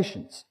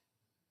Regulations,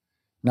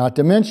 not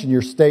to mention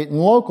your state and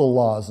local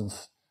laws and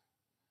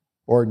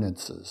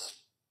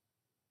ordinances.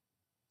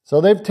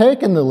 So they've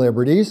taken the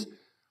liberties,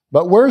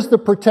 but where's the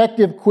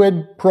protective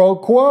quid pro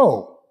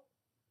quo?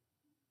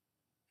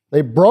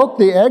 They broke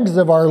the eggs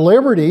of our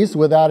liberties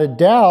without a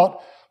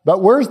doubt,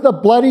 but where's the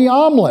bloody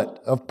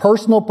omelet of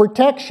personal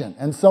protection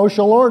and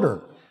social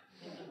order?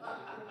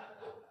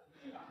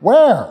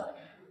 Where?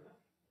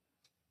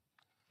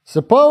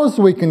 Suppose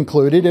we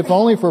concluded, if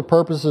only for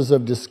purposes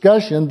of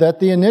discussion, that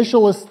the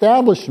initial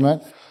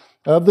establishment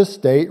of the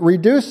state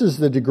reduces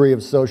the degree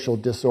of social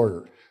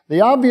disorder.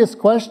 The obvious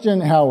question,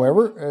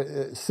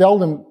 however,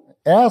 seldom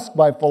asked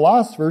by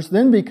philosophers,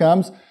 then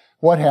becomes,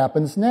 what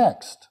happens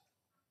next?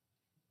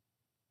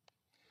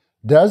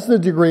 Does the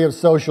degree of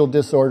social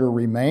disorder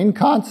remain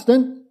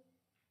constant?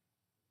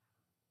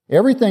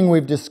 Everything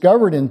we've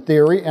discovered in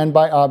theory and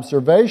by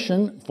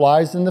observation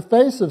flies in the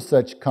face of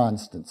such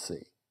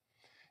constancy.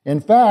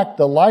 In fact,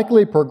 the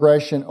likely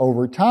progression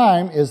over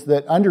time is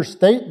that under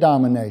state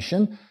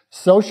domination,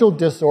 social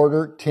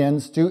disorder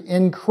tends to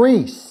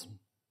increase.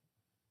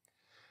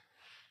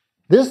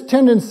 This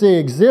tendency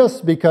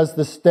exists because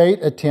the state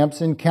attempts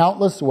in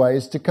countless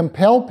ways to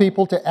compel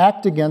people to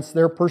act against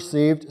their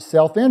perceived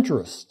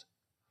self-interest.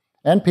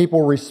 And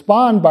people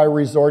respond by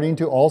resorting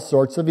to all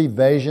sorts of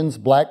evasions,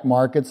 black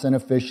markets, and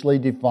officially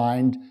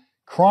defined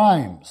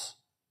crimes.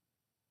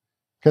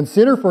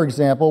 Consider, for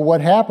example,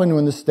 what happened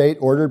when the state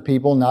ordered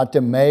people not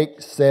to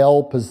make,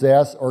 sell,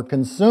 possess, or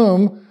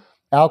consume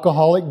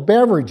alcoholic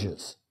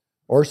beverages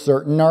or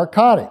certain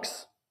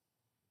narcotics.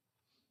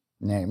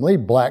 Namely,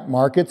 black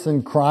markets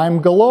and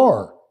crime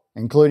galore,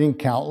 including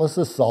countless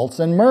assaults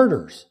and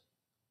murders.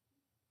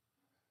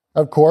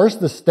 Of course,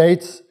 the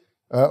state's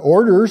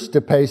orders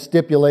to pay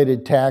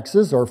stipulated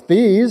taxes or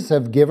fees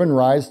have given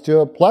rise to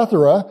a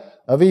plethora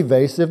of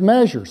evasive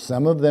measures,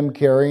 some of them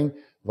carrying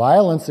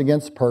violence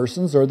against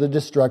persons or the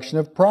destruction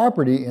of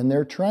property in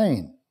their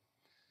train.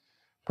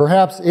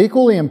 Perhaps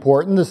equally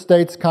important, the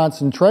state's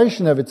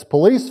concentration of its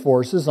police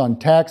forces on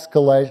tax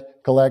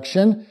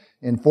collection,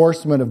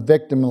 enforcement of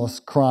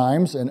victimless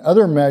crimes, and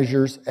other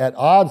measures at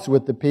odds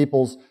with the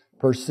people's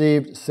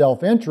perceived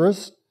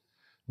self-interest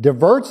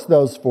diverts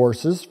those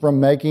forces from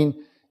making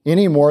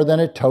any more than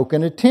a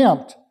token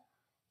attempt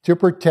to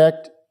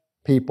protect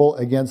people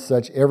against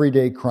such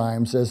everyday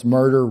crimes as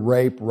murder,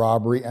 rape,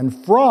 robbery,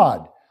 and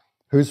fraud,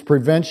 whose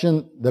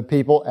prevention the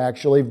people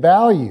actually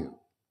value.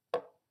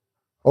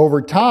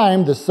 Over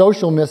time, the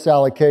social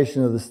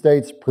misallocation of the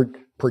state's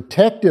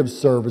protective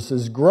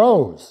services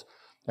grows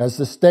as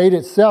the state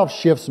itself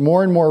shifts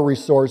more and more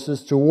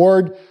resources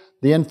toward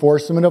the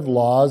enforcement of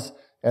laws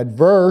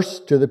adverse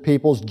to the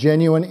people's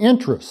genuine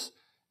interests,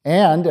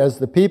 and as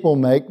the people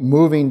make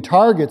moving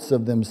targets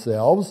of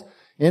themselves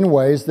in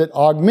ways that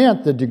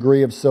augment the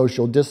degree of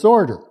social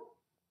disorder.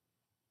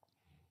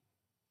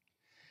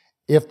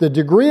 If the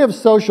degree of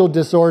social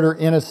disorder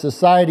in a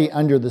society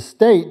under the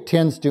state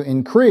tends to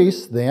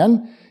increase,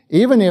 then,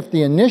 even if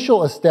the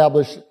initial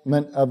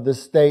establishment of the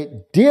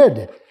state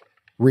did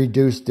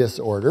reduce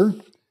disorder,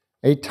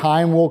 a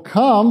time will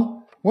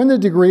come when the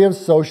degree of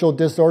social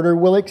disorder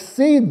will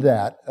exceed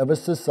that of a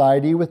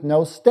society with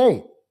no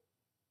state.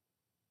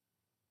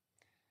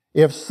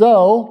 If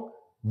so,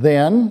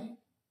 then,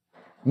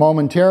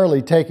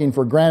 momentarily taking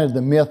for granted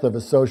the myth of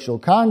a social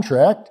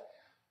contract,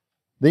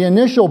 the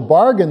initial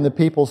bargain the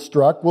people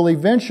struck will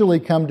eventually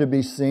come to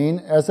be seen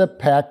as a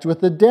pact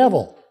with the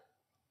devil,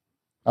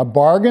 a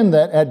bargain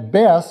that at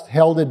best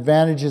held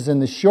advantages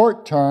in the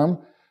short term,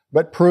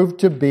 but proved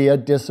to be a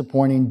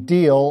disappointing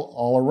deal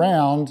all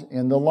around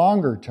in the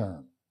longer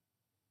term.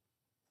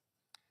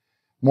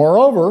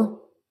 Moreover,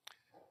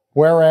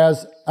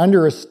 whereas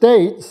under a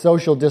state,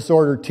 social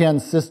disorder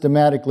tends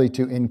systematically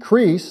to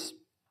increase,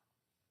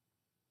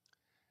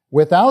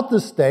 without the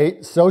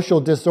state,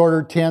 social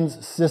disorder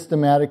tends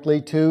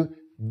systematically to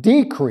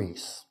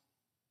decrease.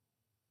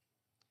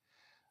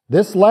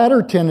 This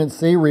latter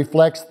tendency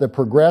reflects the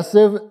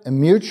progressive and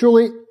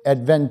mutually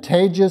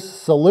advantageous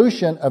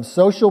solution of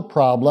social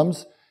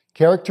problems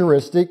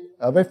characteristic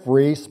of a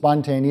free,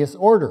 spontaneous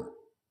order.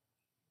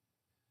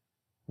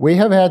 We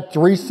have had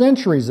 3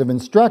 centuries of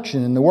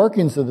instruction in the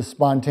workings of the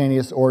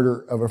spontaneous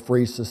order of a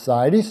free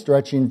society,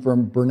 stretching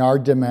from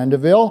Bernard de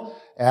Mandeville,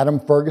 Adam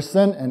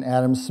Ferguson, and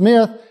Adam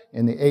Smith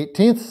in the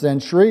 18th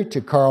century to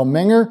Carl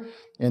Menger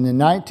in the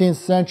 19th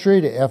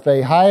century, to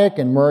F.A. Hayek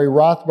and Murray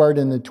Rothbard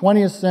in the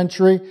 20th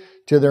century,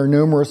 to their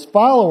numerous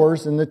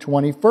followers in the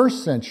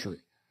 21st century.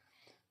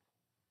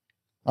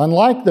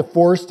 Unlike the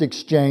forced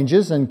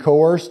exchanges and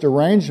coerced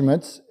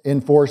arrangements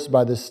enforced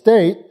by the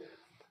state,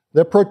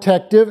 the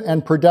protective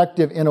and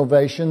productive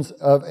innovations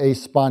of a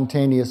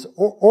spontaneous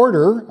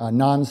order, a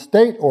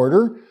non-state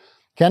order,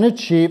 can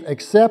achieve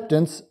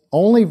acceptance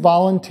only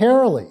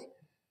voluntarily,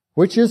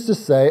 which is to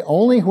say,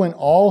 only when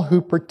all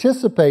who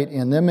participate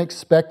in them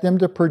expect them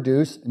to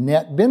produce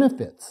net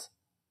benefits.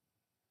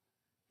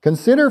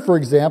 Consider, for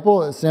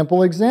example, a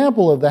simple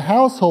example of the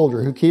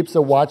householder who keeps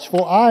a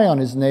watchful eye on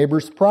his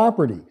neighbor's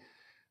property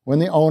when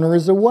the owner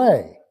is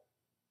away,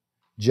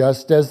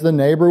 just as the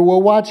neighbor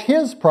will watch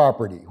his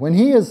property when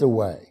he is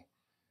away.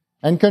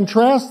 And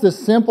contrast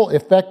this simple,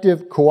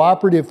 effective,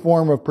 cooperative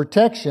form of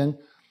protection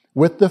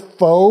with the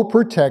faux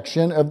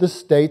protection of the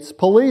state's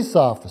police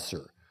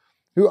officer,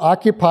 who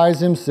occupies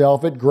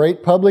himself at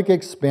great public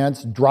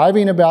expense,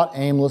 driving about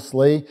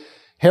aimlessly,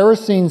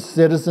 harassing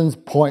citizens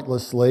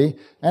pointlessly,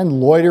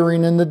 and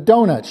loitering in the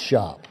donut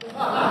shop.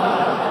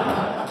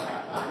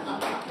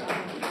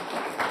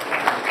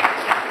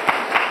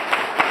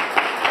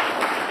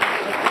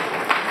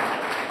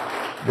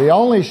 The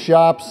only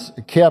shops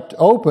kept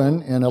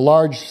open in a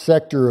large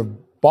sector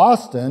of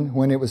Boston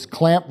when it was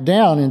clamped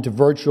down into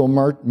virtual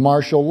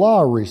martial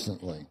law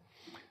recently.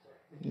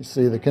 You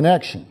see the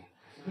connection.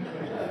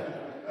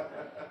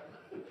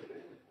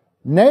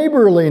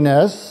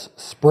 Neighborliness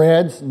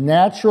spreads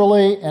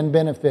naturally and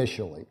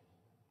beneficially,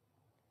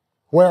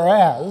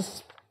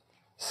 whereas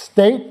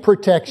state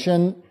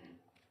protection,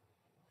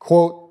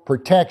 quote,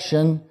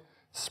 protection,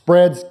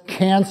 spreads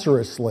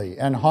cancerously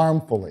and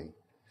harmfully.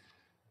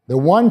 The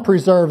one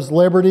preserves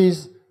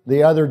liberties,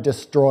 the other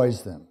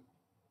destroys them.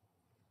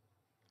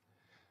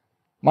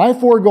 My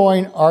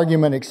foregoing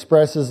argument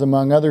expresses,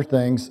 among other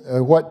things,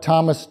 what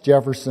Thomas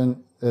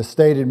Jefferson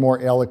stated more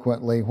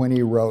eloquently when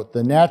he wrote,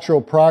 "The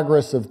natural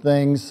progress of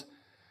things,"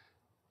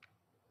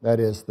 that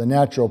is, the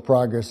natural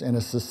progress in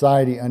a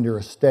society under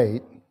a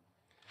state,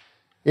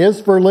 "is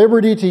for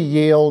liberty to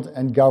yield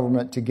and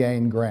government to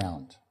gain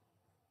ground."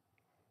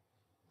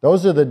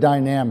 Those are the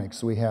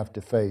dynamics we have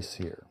to face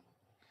here.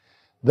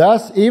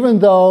 Thus, even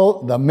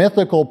though the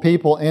mythical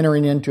people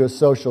entering into a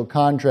social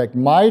contract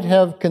might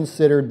have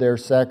considered their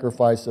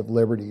sacrifice of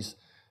liberties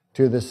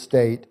to the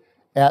state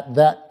at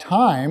that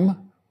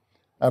time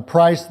a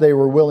price they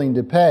were willing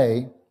to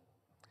pay,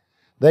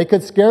 they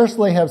could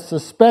scarcely have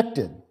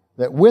suspected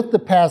that with the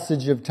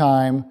passage of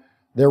time,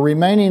 their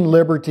remaining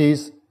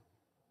liberties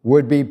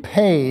would be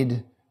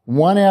paid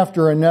one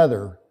after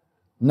another,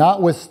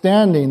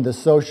 notwithstanding the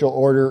social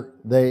order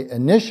they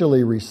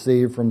initially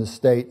received from the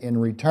state in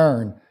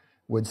return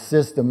would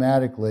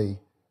systematically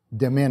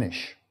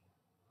diminish.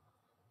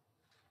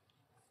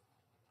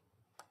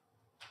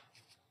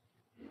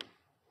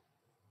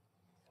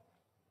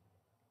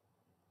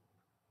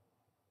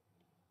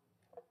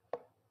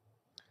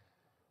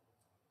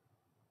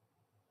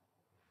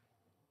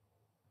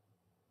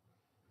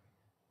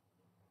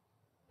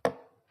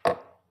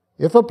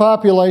 If a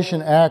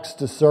population acts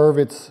to serve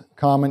its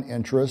common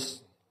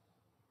interests,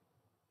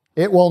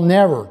 it will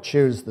never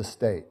choose the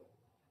state.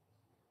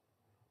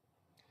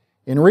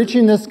 In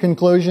reaching this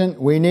conclusion,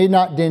 we need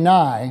not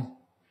deny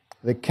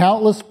the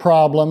countless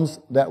problems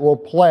that will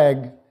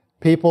plague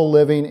people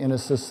living in a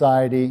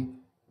society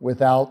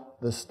without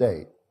the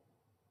state.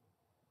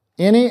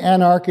 Any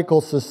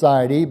anarchical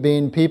society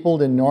being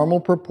peopled in normal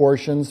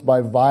proportions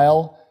by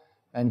vile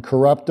and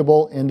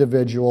corruptible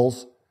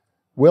individuals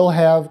will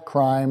have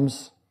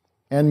crimes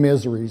and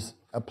miseries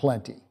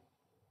aplenty.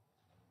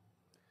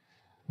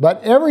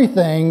 But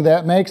everything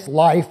that makes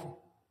life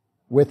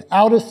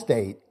without a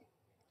state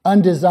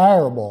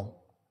undesirable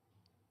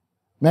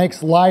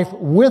makes life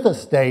with a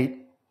state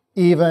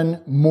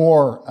even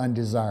more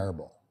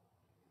undesirable.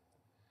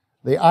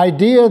 The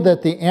idea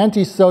that the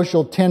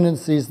antisocial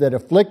tendencies that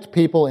afflict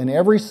people in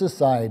every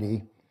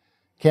society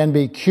can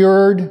be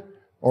cured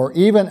or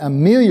even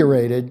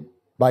ameliorated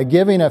by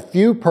giving a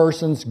few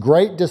persons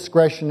great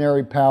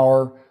discretionary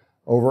power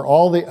over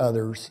all the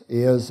others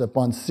is,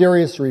 upon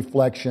serious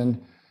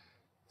reflection,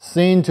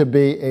 seen to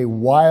be a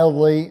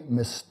wildly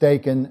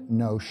mistaken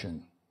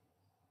notion.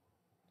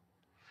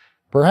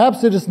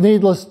 Perhaps it is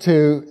needless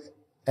to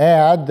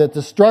add that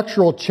the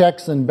structural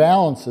checks and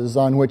balances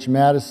on which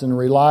Madison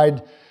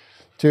relied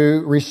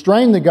to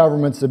restrain the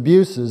government's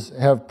abuses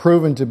have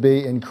proven to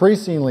be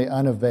increasingly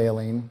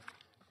unavailing.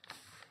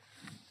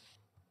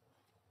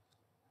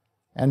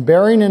 And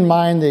bearing in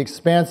mind the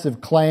expansive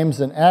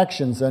claims and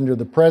actions under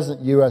the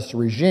present U.S.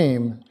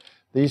 regime,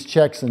 these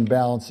checks and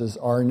balances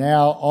are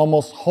now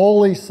almost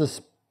wholly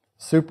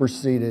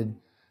superseded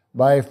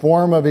by a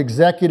form of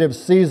executive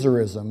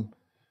Caesarism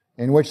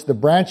in which the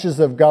branches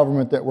of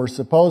government that were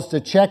supposed to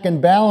check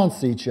and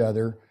balance each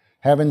other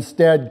have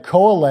instead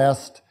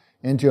coalesced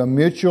into a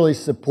mutually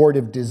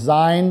supportive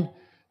design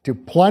to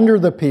plunder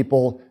the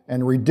people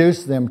and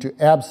reduce them to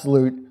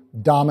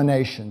absolute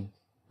domination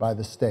by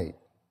the state.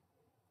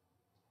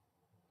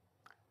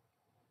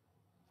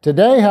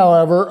 Today,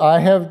 however, I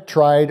have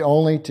tried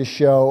only to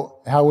show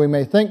how we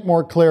may think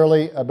more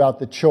clearly about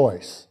the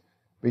choice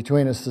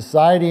between a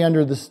society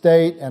under the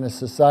state and a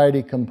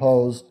society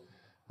composed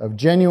of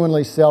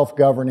genuinely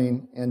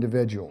self-governing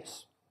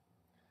individuals.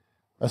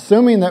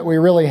 Assuming that we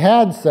really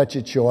had such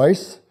a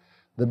choice,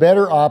 the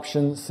better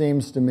option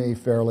seems to me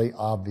fairly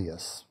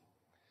obvious.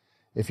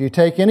 If you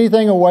take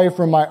anything away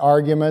from my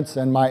arguments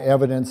and my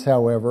evidence,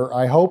 however,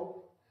 I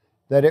hope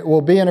that it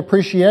will be an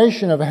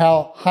appreciation of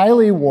how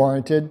highly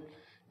warranted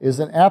is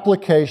an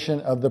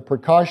application of the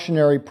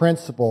precautionary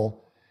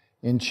principle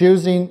in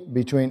choosing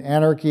between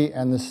anarchy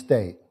and the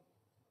state.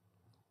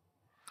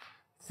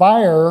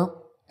 Fire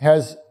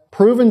has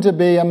proven to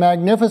be a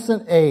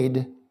magnificent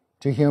aid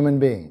to human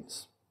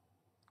beings.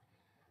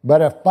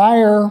 But a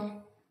fire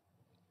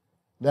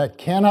that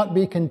cannot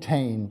be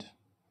contained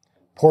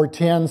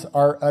portends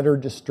our utter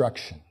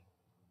destruction.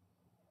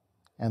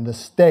 And the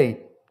state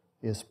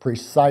is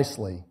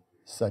precisely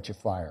such a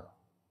fire.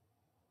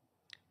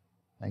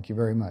 Thank you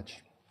very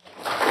much.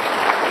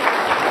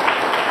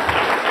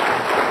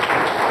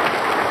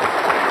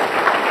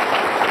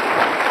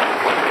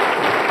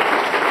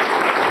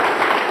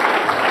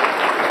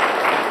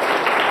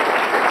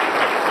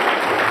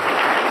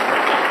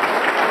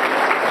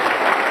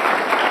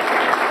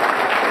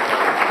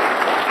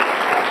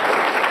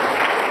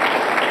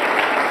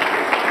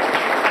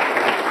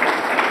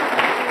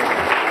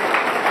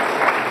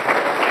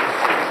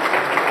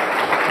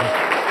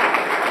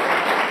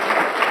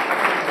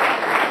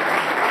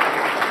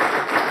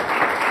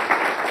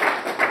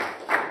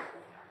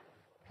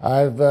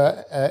 I've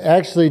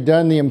actually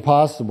done the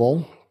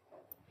impossible.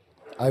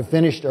 I've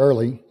finished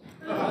early.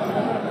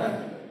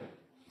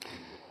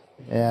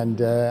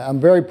 And I'm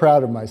very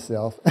proud of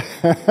myself.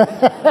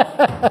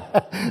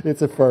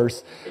 It's a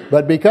first.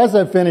 But because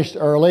I finished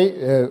early,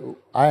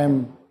 I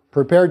am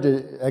prepared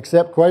to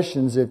accept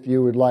questions if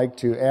you would like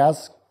to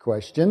ask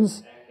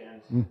questions.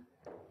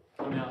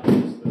 I'm out as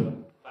the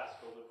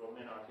classical liberal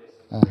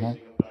minarchist and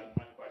raising about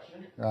my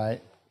question.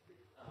 Right.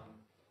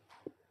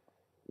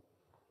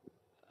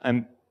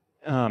 I'm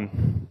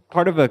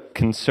part of a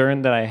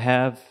concern that I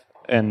have,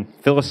 and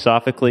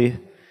philosophically,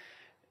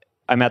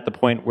 I'm at the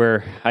point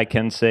where I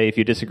can say, if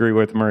you disagree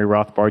with Murray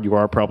Rothbard, you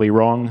are probably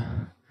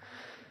wrong.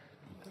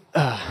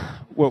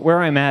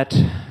 Where I'm at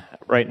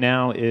right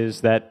now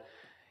is that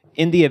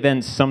in the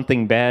event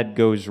something bad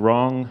goes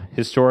wrong,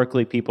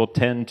 historically people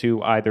tend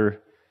to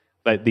either,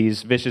 like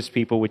these vicious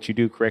people, which you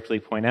do correctly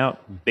point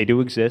out, they do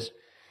exist,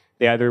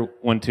 they either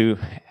want to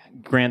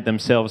grant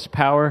themselves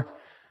power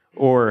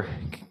or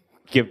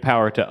give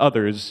power to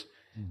others.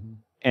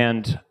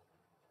 And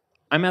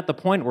I'm at the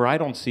point where I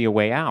don't see a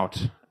way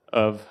out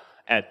of,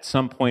 at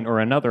some point or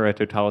another, a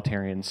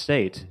totalitarian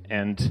state.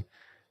 And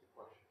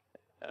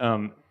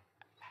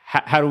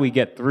how do we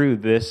get through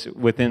this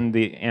within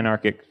the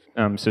anarchic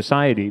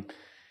society?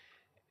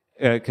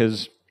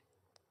 Because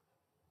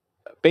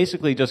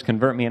basically just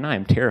convert me and I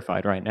am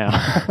terrified right now.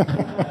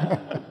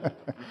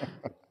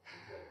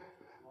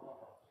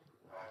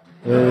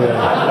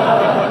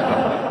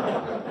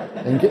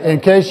 In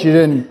case you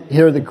didn't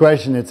hear the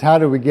question, it's how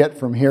do we get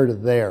from here to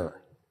there?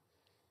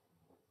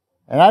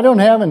 And I don't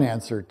have an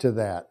answer to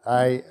that.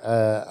 I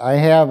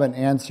have an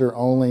answer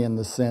only in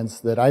the sense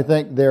that I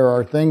think there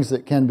are things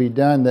that can be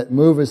done that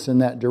move us in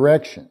that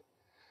direction.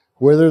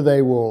 Whether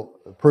they will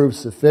prove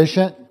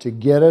sufficient to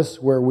get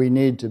us where we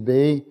need to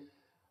be,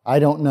 I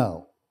don't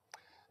know.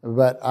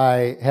 But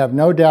I have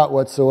no doubt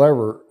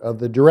whatsoever of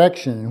the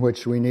direction in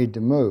which we need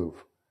to move.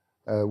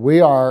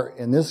 We are,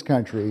 in this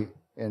country,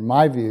 in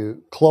my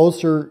view,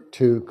 closer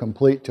to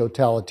complete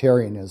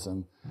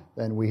totalitarianism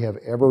than we have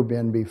ever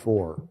been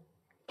before.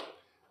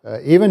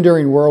 Even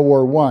during World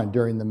War I,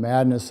 during the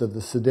madness of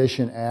the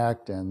Sedition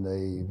Act and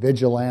the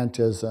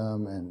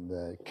vigilantism and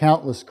the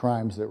countless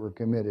crimes that were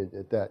committed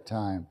at that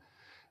time,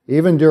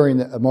 even during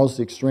the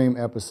most extreme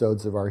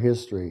episodes of our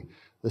history,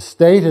 the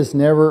state has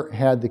never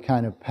had the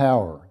kind of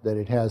power that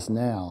it has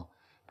now,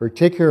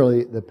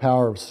 particularly the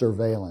power of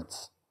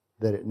surveillance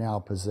that it now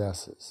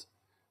possesses.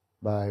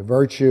 By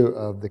virtue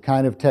of the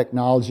kind of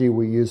technology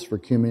we use for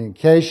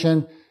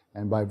communication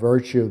and by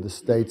virtue of the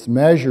state's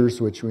measures,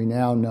 which we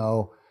now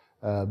know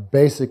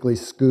basically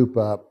scoop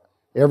up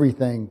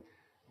everything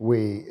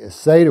we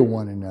say to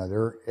one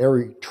another,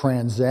 every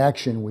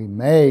transaction we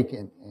make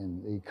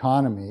in the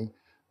economy,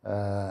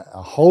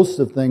 a host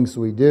of things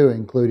we do,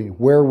 including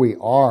where we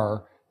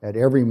are at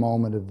every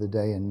moment of the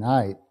day and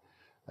night.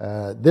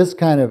 This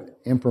kind of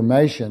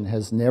information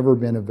has never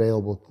been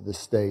available to the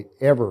state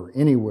ever,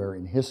 anywhere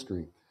in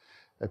history.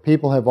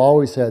 People have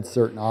always had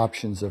certain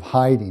options of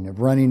hiding, of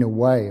running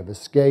away, of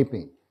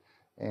escaping.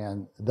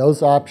 And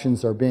those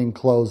options are being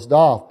closed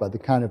off by the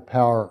kind of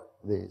power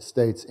the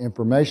state's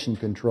information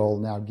control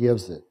now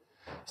gives it.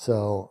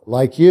 So,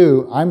 like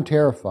you, I'm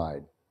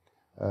terrified.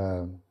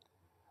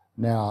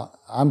 Now,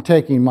 I'm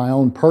taking my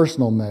own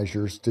personal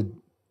measures to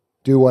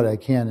do what I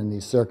can in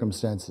these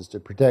circumstances to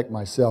protect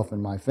myself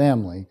and my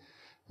family,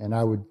 and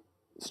I would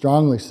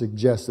strongly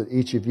suggest that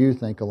each of you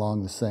think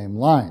along the same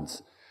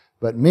lines.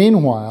 But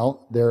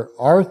meanwhile, there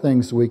are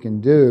things we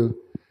can do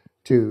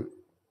to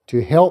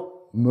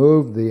help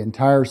move the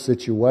entire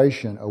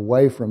situation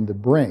away from the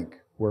brink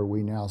where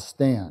we now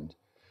stand.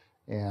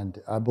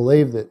 And I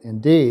believe that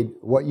indeed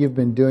what you've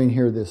been doing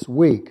here this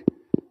week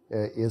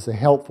is a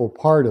helpful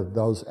part of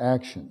those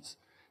actions.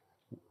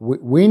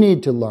 We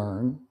need to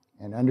learn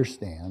and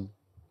understand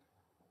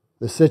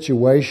the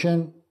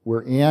situation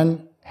we're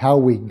in, how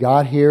we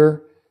got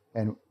here,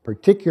 and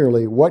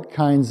particularly what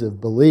kinds of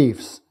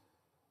beliefs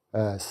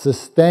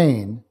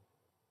sustain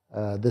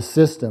the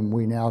system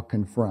we now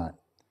confront.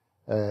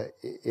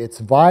 It's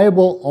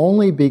viable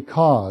only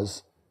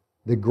because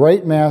the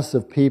great mass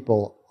of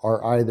people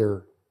are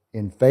either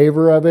in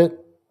favor of it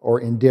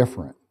or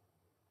indifferent.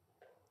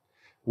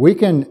 We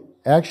can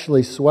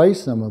actually sway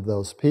some of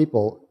those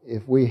people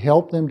if we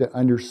help them to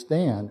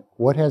understand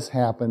what has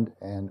happened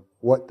and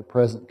what the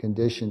present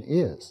condition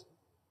is.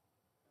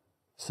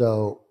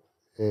 So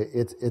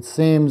it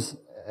seems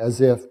as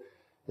if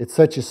it's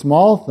such a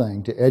small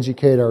thing to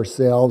educate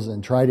ourselves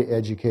and try to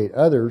educate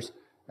others,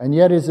 and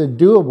yet it's a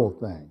doable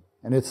thing.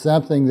 And it's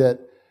something that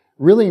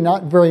really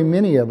not very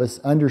many of us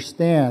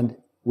understand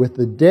with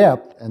the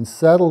depth and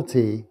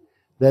subtlety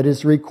that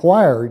is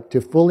required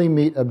to fully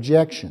meet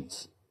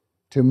objections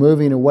to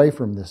moving away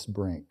from this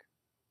brink.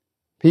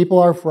 People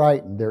are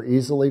frightened. They're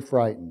easily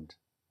frightened.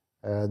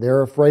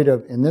 They're afraid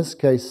of, in this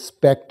case,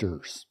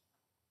 specters.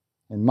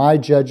 In my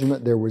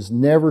judgment, there was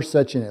never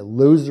such an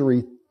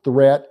illusory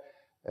threat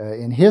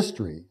in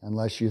history,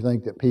 unless you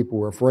think that people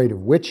were afraid of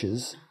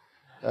witches,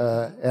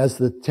 as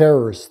the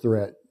terrorist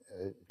threat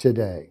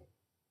today.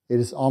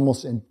 It is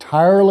almost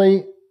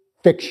entirely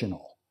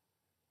fictional.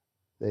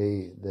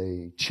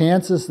 The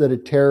chances that a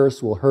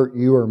terrorist will hurt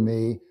you or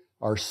me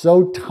are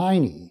so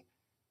tiny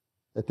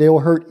that they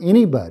will hurt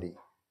anybody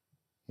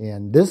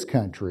in this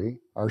country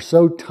are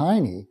so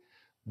tiny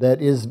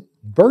that it is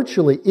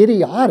virtually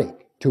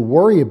idiotic to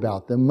worry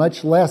about them,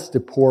 much less to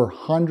pour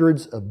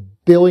hundreds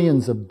of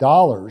billions of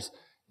dollars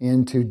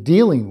into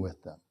dealing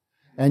with them.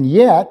 And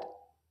yet,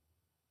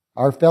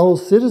 our fellow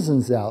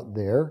citizens out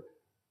there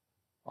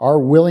are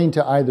willing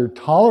to either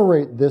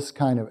tolerate this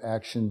kind of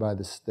action by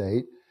the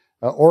state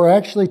or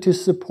actually to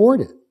support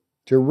it,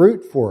 to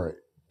root for it,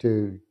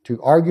 to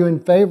argue in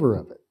favor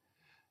of it.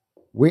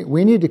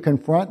 We need to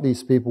confront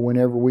these people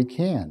whenever we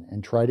can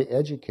and try to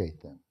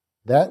educate them.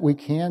 That we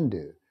can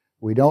do.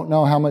 We don't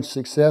know how much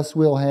success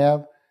we'll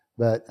have,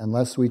 but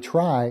unless we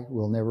try,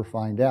 we'll never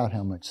find out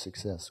how much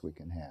success we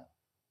can have.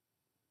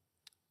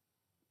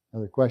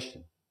 Another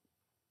question?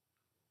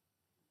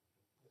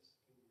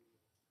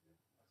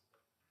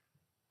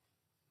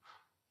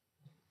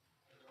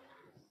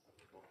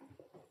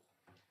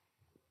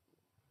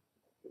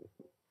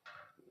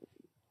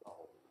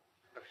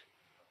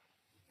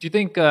 Do you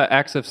think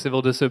acts of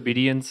civil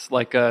disobedience,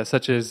 like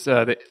such as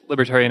the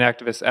libertarian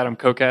activist Adam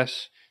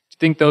Kokesh, do you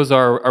think those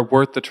are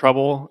worth the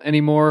trouble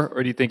anymore,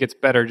 or do you think it's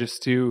better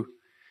just to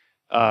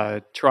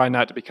try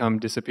not to become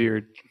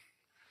disappeared?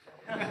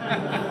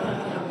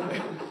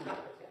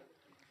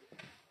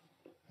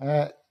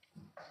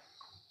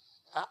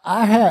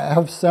 I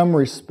have some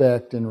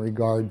respect in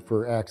regard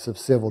for acts of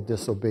civil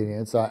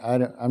disobedience.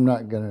 I'm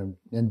not going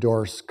to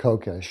endorse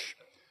Kokesh.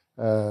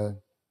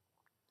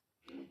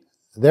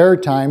 There are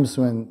times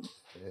when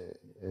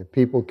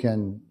people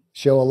can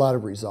show a lot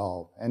of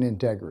resolve and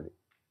integrity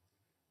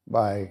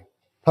by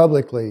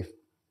publicly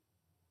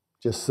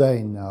just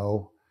saying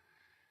no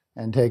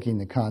and taking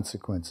the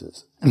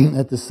consequences.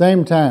 At the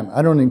same time,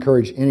 I don't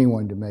encourage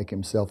anyone to make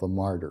himself a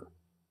martyr.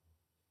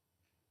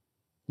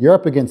 You're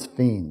up against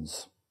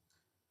fiends.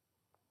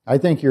 I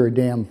think you're a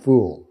damn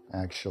fool,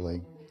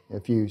 actually,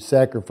 if you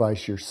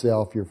sacrifice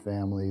yourself, your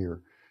family,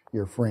 or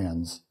your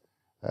friends,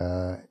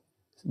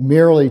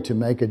 merely to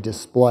make a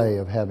display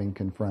of having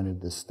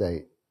confronted the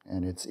state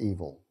and its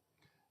evil.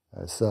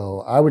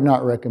 So I would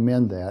not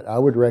recommend that. I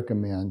would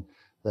recommend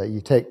that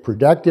you take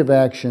productive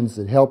actions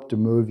that help to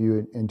move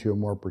you into a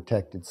more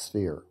protected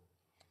sphere.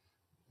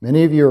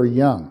 Many of you are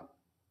young,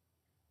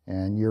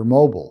 and you're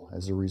mobile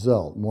as a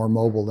result, more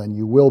mobile than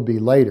you will be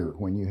later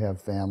when you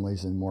have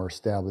families and more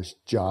established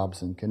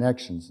jobs and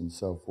connections and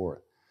so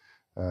forth.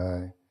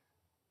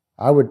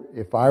 I would,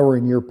 if I were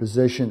in your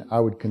position, I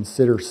would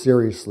consider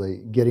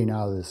seriously getting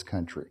out of this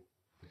country.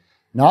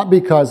 Not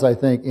because I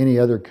think any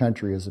other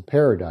country is a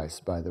paradise,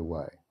 by the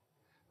way,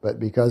 but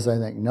because I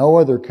think no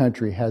other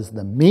country has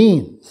the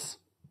means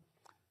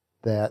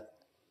that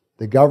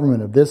the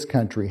government of this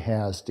country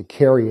has to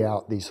carry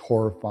out these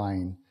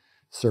horrifying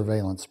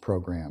surveillance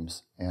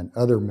programs and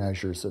other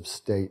measures of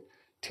state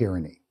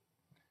tyranny.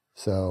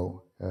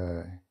 So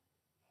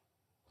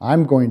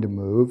I'm going to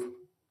move.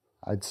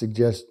 I'd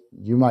suggest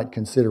you might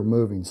consider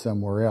moving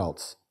somewhere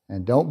else.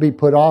 And don't be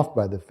put off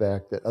by the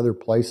fact that other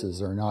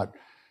places are not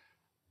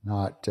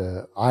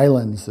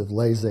islands of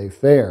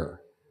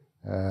laissez-faire.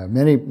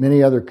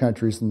 Many other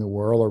countries in the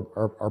world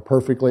are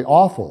perfectly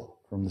awful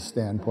from the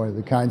standpoint of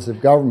the kinds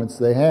of governments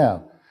they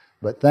have.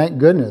 But thank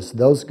goodness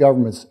those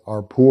governments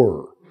are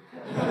poorer.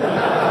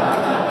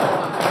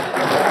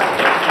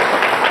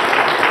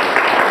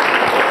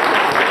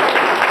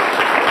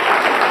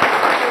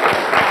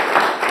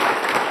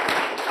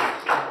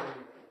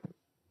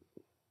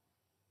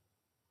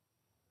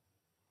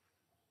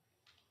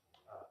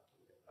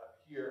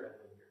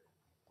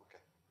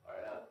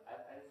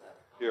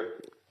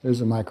 There's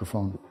a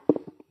microphone.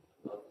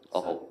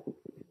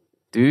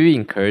 Do you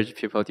encourage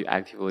people to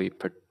actively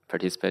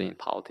participate in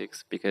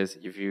politics? Because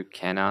if you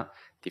cannot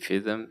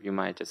defeat them, you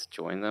might just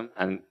join them.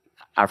 And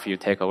after you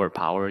take over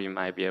power, you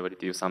might be able to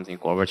do something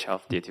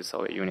Gorbachev did to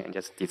Soviet Union and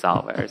just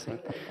dissolve everything.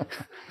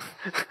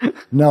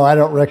 No, I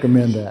don't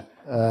recommend that.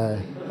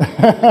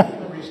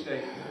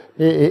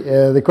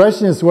 The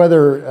question is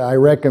whether I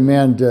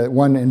recommend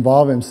one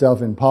involve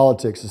himself in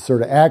politics to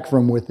sort of act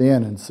from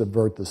within and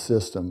subvert the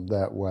system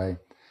that way.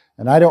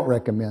 And I don't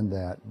recommend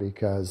that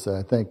because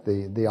I think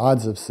the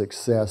odds of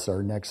success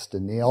are next to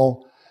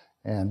nil.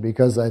 And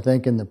because I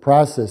think in the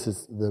process,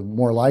 the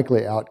more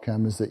likely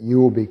outcome is that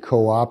you will be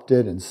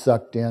co-opted and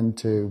sucked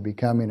into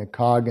becoming a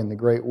cog in the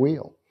great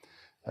wheel.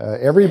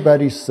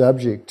 Everybody's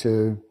subject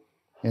to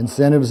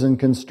incentives and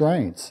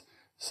constraints.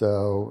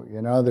 So,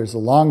 you know, there's a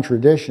long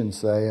tradition,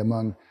 say,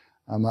 among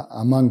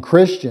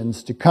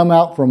Christians to come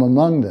out from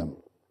among them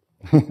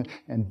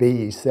and be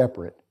ye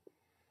separate.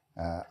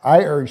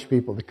 I urge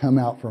people to come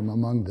out from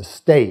among the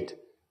state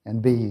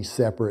and be ye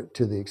separate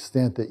to the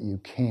extent that you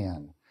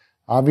can.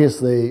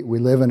 Obviously, we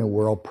live in a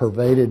world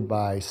pervaded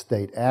by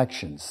state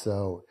actions,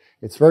 so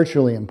it's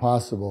virtually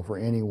impossible for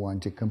anyone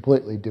to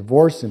completely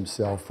divorce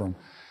himself from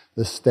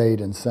the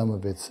state and some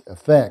of its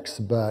effects,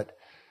 but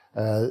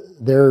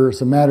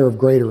there's a matter of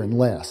greater and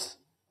less.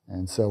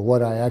 And so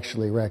what I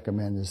actually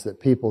recommend is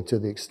that people, to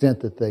the extent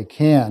that they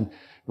can,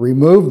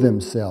 remove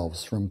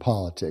themselves from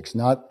politics,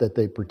 not that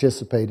they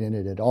participate in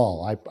it at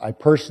all. I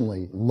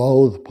personally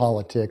loathe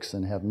politics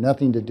and have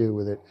nothing to do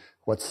with it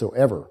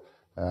whatsoever.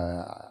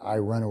 I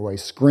run away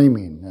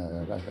screaming.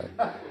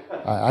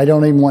 I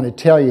don't even want to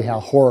tell you how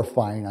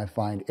horrifying I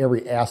find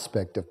every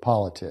aspect of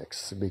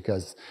politics,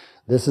 because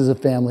this is a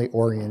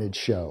family-oriented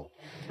show.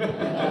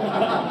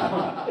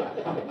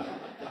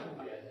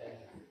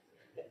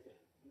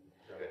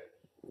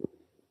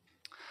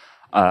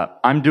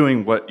 I'm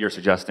doing what you're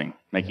suggesting,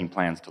 making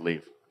plans to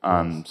leave.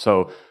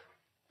 So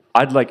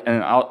I'd like,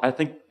 and I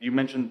think you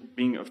mentioned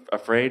being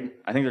afraid.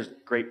 I think there's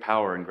great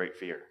power in great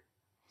fear.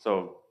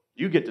 So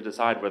you get to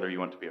decide whether you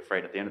want to be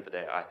afraid at the end of the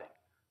day, I think.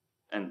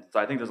 And so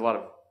I think there's a lot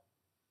of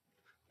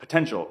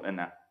potential in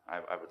that,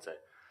 I would say.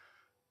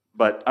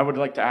 But I would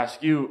like to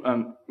ask you,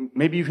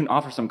 maybe you can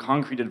offer some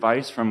concrete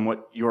advice from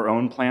what your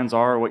own plans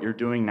are, or what you're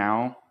doing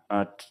now,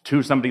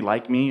 to somebody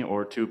like me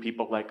or to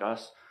people like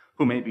us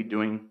who may be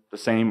doing the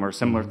same or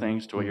similar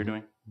things to what you're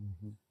doing.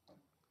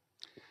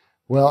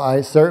 Well,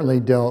 I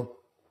certainly don't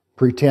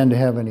pretend to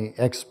have any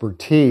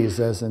expertise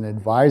as an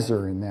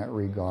advisor in that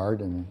regard,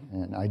 and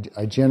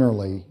I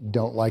generally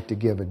don't like to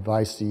give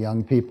advice to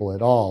young people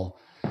at all.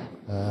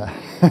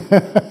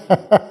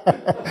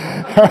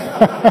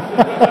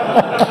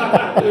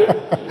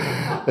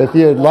 If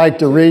you'd like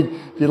to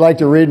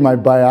read my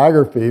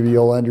biography,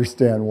 you'll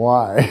understand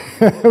why.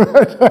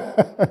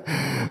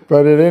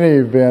 But at any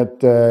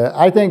event,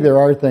 I think there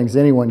are things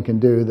anyone can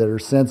do that are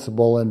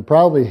sensible and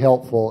probably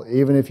helpful,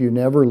 even if you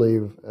never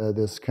leave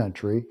this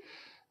country.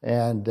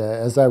 And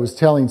as I was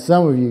telling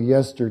some of you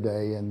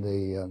yesterday in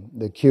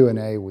the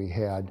Q&A we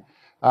had,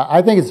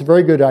 I think it's a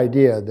very good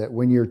idea that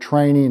when you're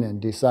training and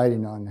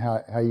deciding on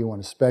how you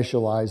want to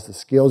specialize, the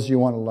skills you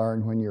want to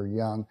learn when you're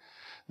young,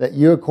 that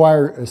you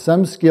acquire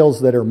some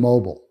skills that are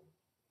mobile.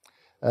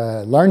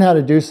 Learn how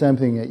to do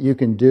something that you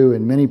can do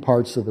in many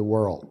parts of the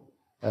world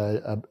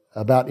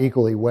about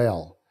equally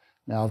well.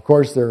 Now, of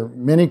course, there are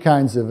many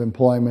kinds of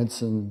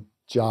employments and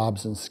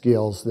jobs and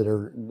skills that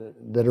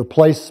are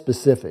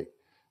place-specific,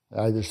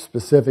 either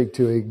specific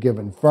to a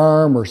given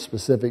firm or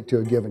specific to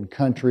a given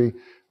country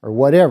or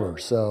whatever.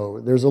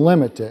 So there's a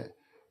limit to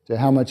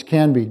how much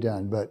can be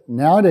done. But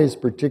nowadays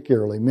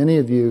particularly, many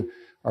of you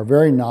are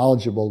very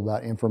knowledgeable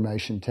about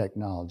information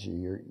technology.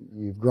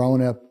 You've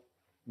grown up,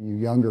 you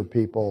younger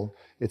people,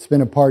 it's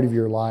been a part of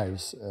your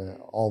lives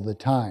all the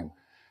time.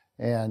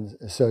 And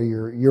so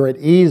you're at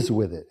ease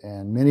with it,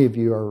 and many of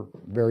you are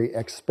very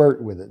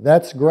expert with it.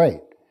 That's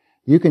great.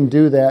 You can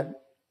do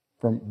that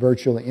from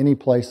virtually any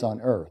place on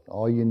earth.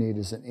 All you need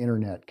is an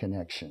internet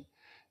connection.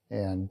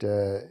 And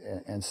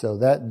so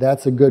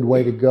that's a good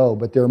way to go.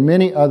 But there are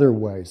many other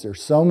ways.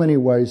 There's so many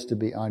ways to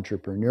be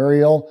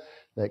entrepreneurial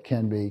that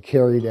can be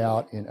carried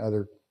out in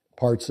other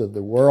parts of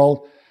the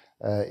world.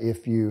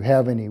 If you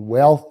have any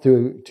wealth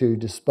to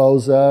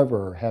dispose of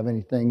or have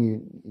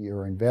anything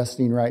you're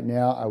investing right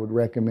now, I would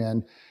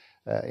recommend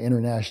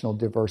international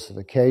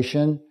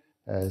diversification.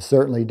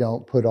 Certainly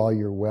don't put all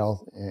your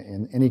wealth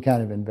in any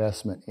kind of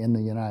investment in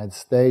the United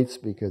States,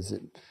 because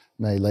it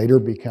may later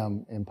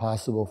become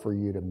impossible for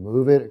you to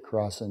move it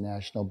across a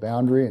national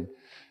boundary, and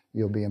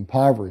you'll be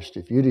impoverished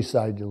if you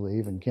decide to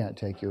leave and can't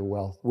take your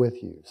wealth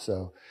with you.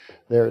 So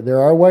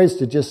there are ways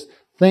to just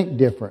think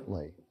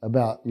differently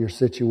about your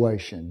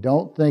situation.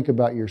 Don't think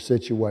about your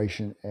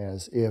situation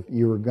as if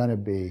you were going to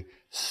be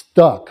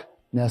stuck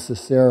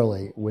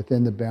necessarily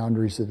within the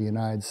boundaries of the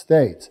United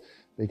States,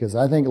 because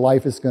I think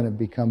life is going to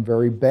become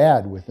very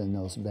bad within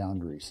those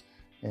boundaries.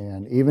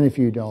 And even if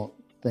you don't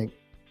think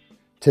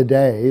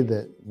today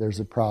that there's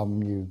a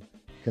problem you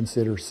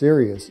consider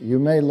serious, you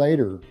may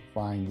later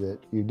find that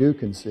you do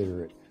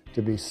consider it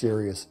to be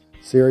serious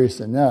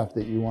enough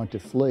that you want to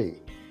flee.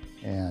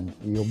 And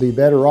you'll be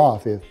better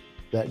off if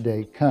that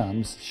day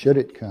comes, should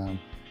it come,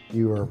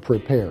 you are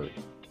prepared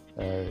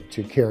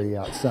to carry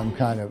out some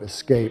kind of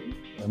escape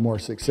more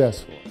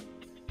successfully.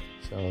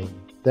 So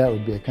that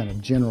would be a kind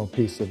of general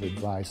piece of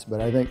advice, but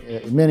I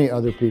think many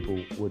other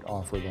people would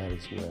offer that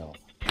as well.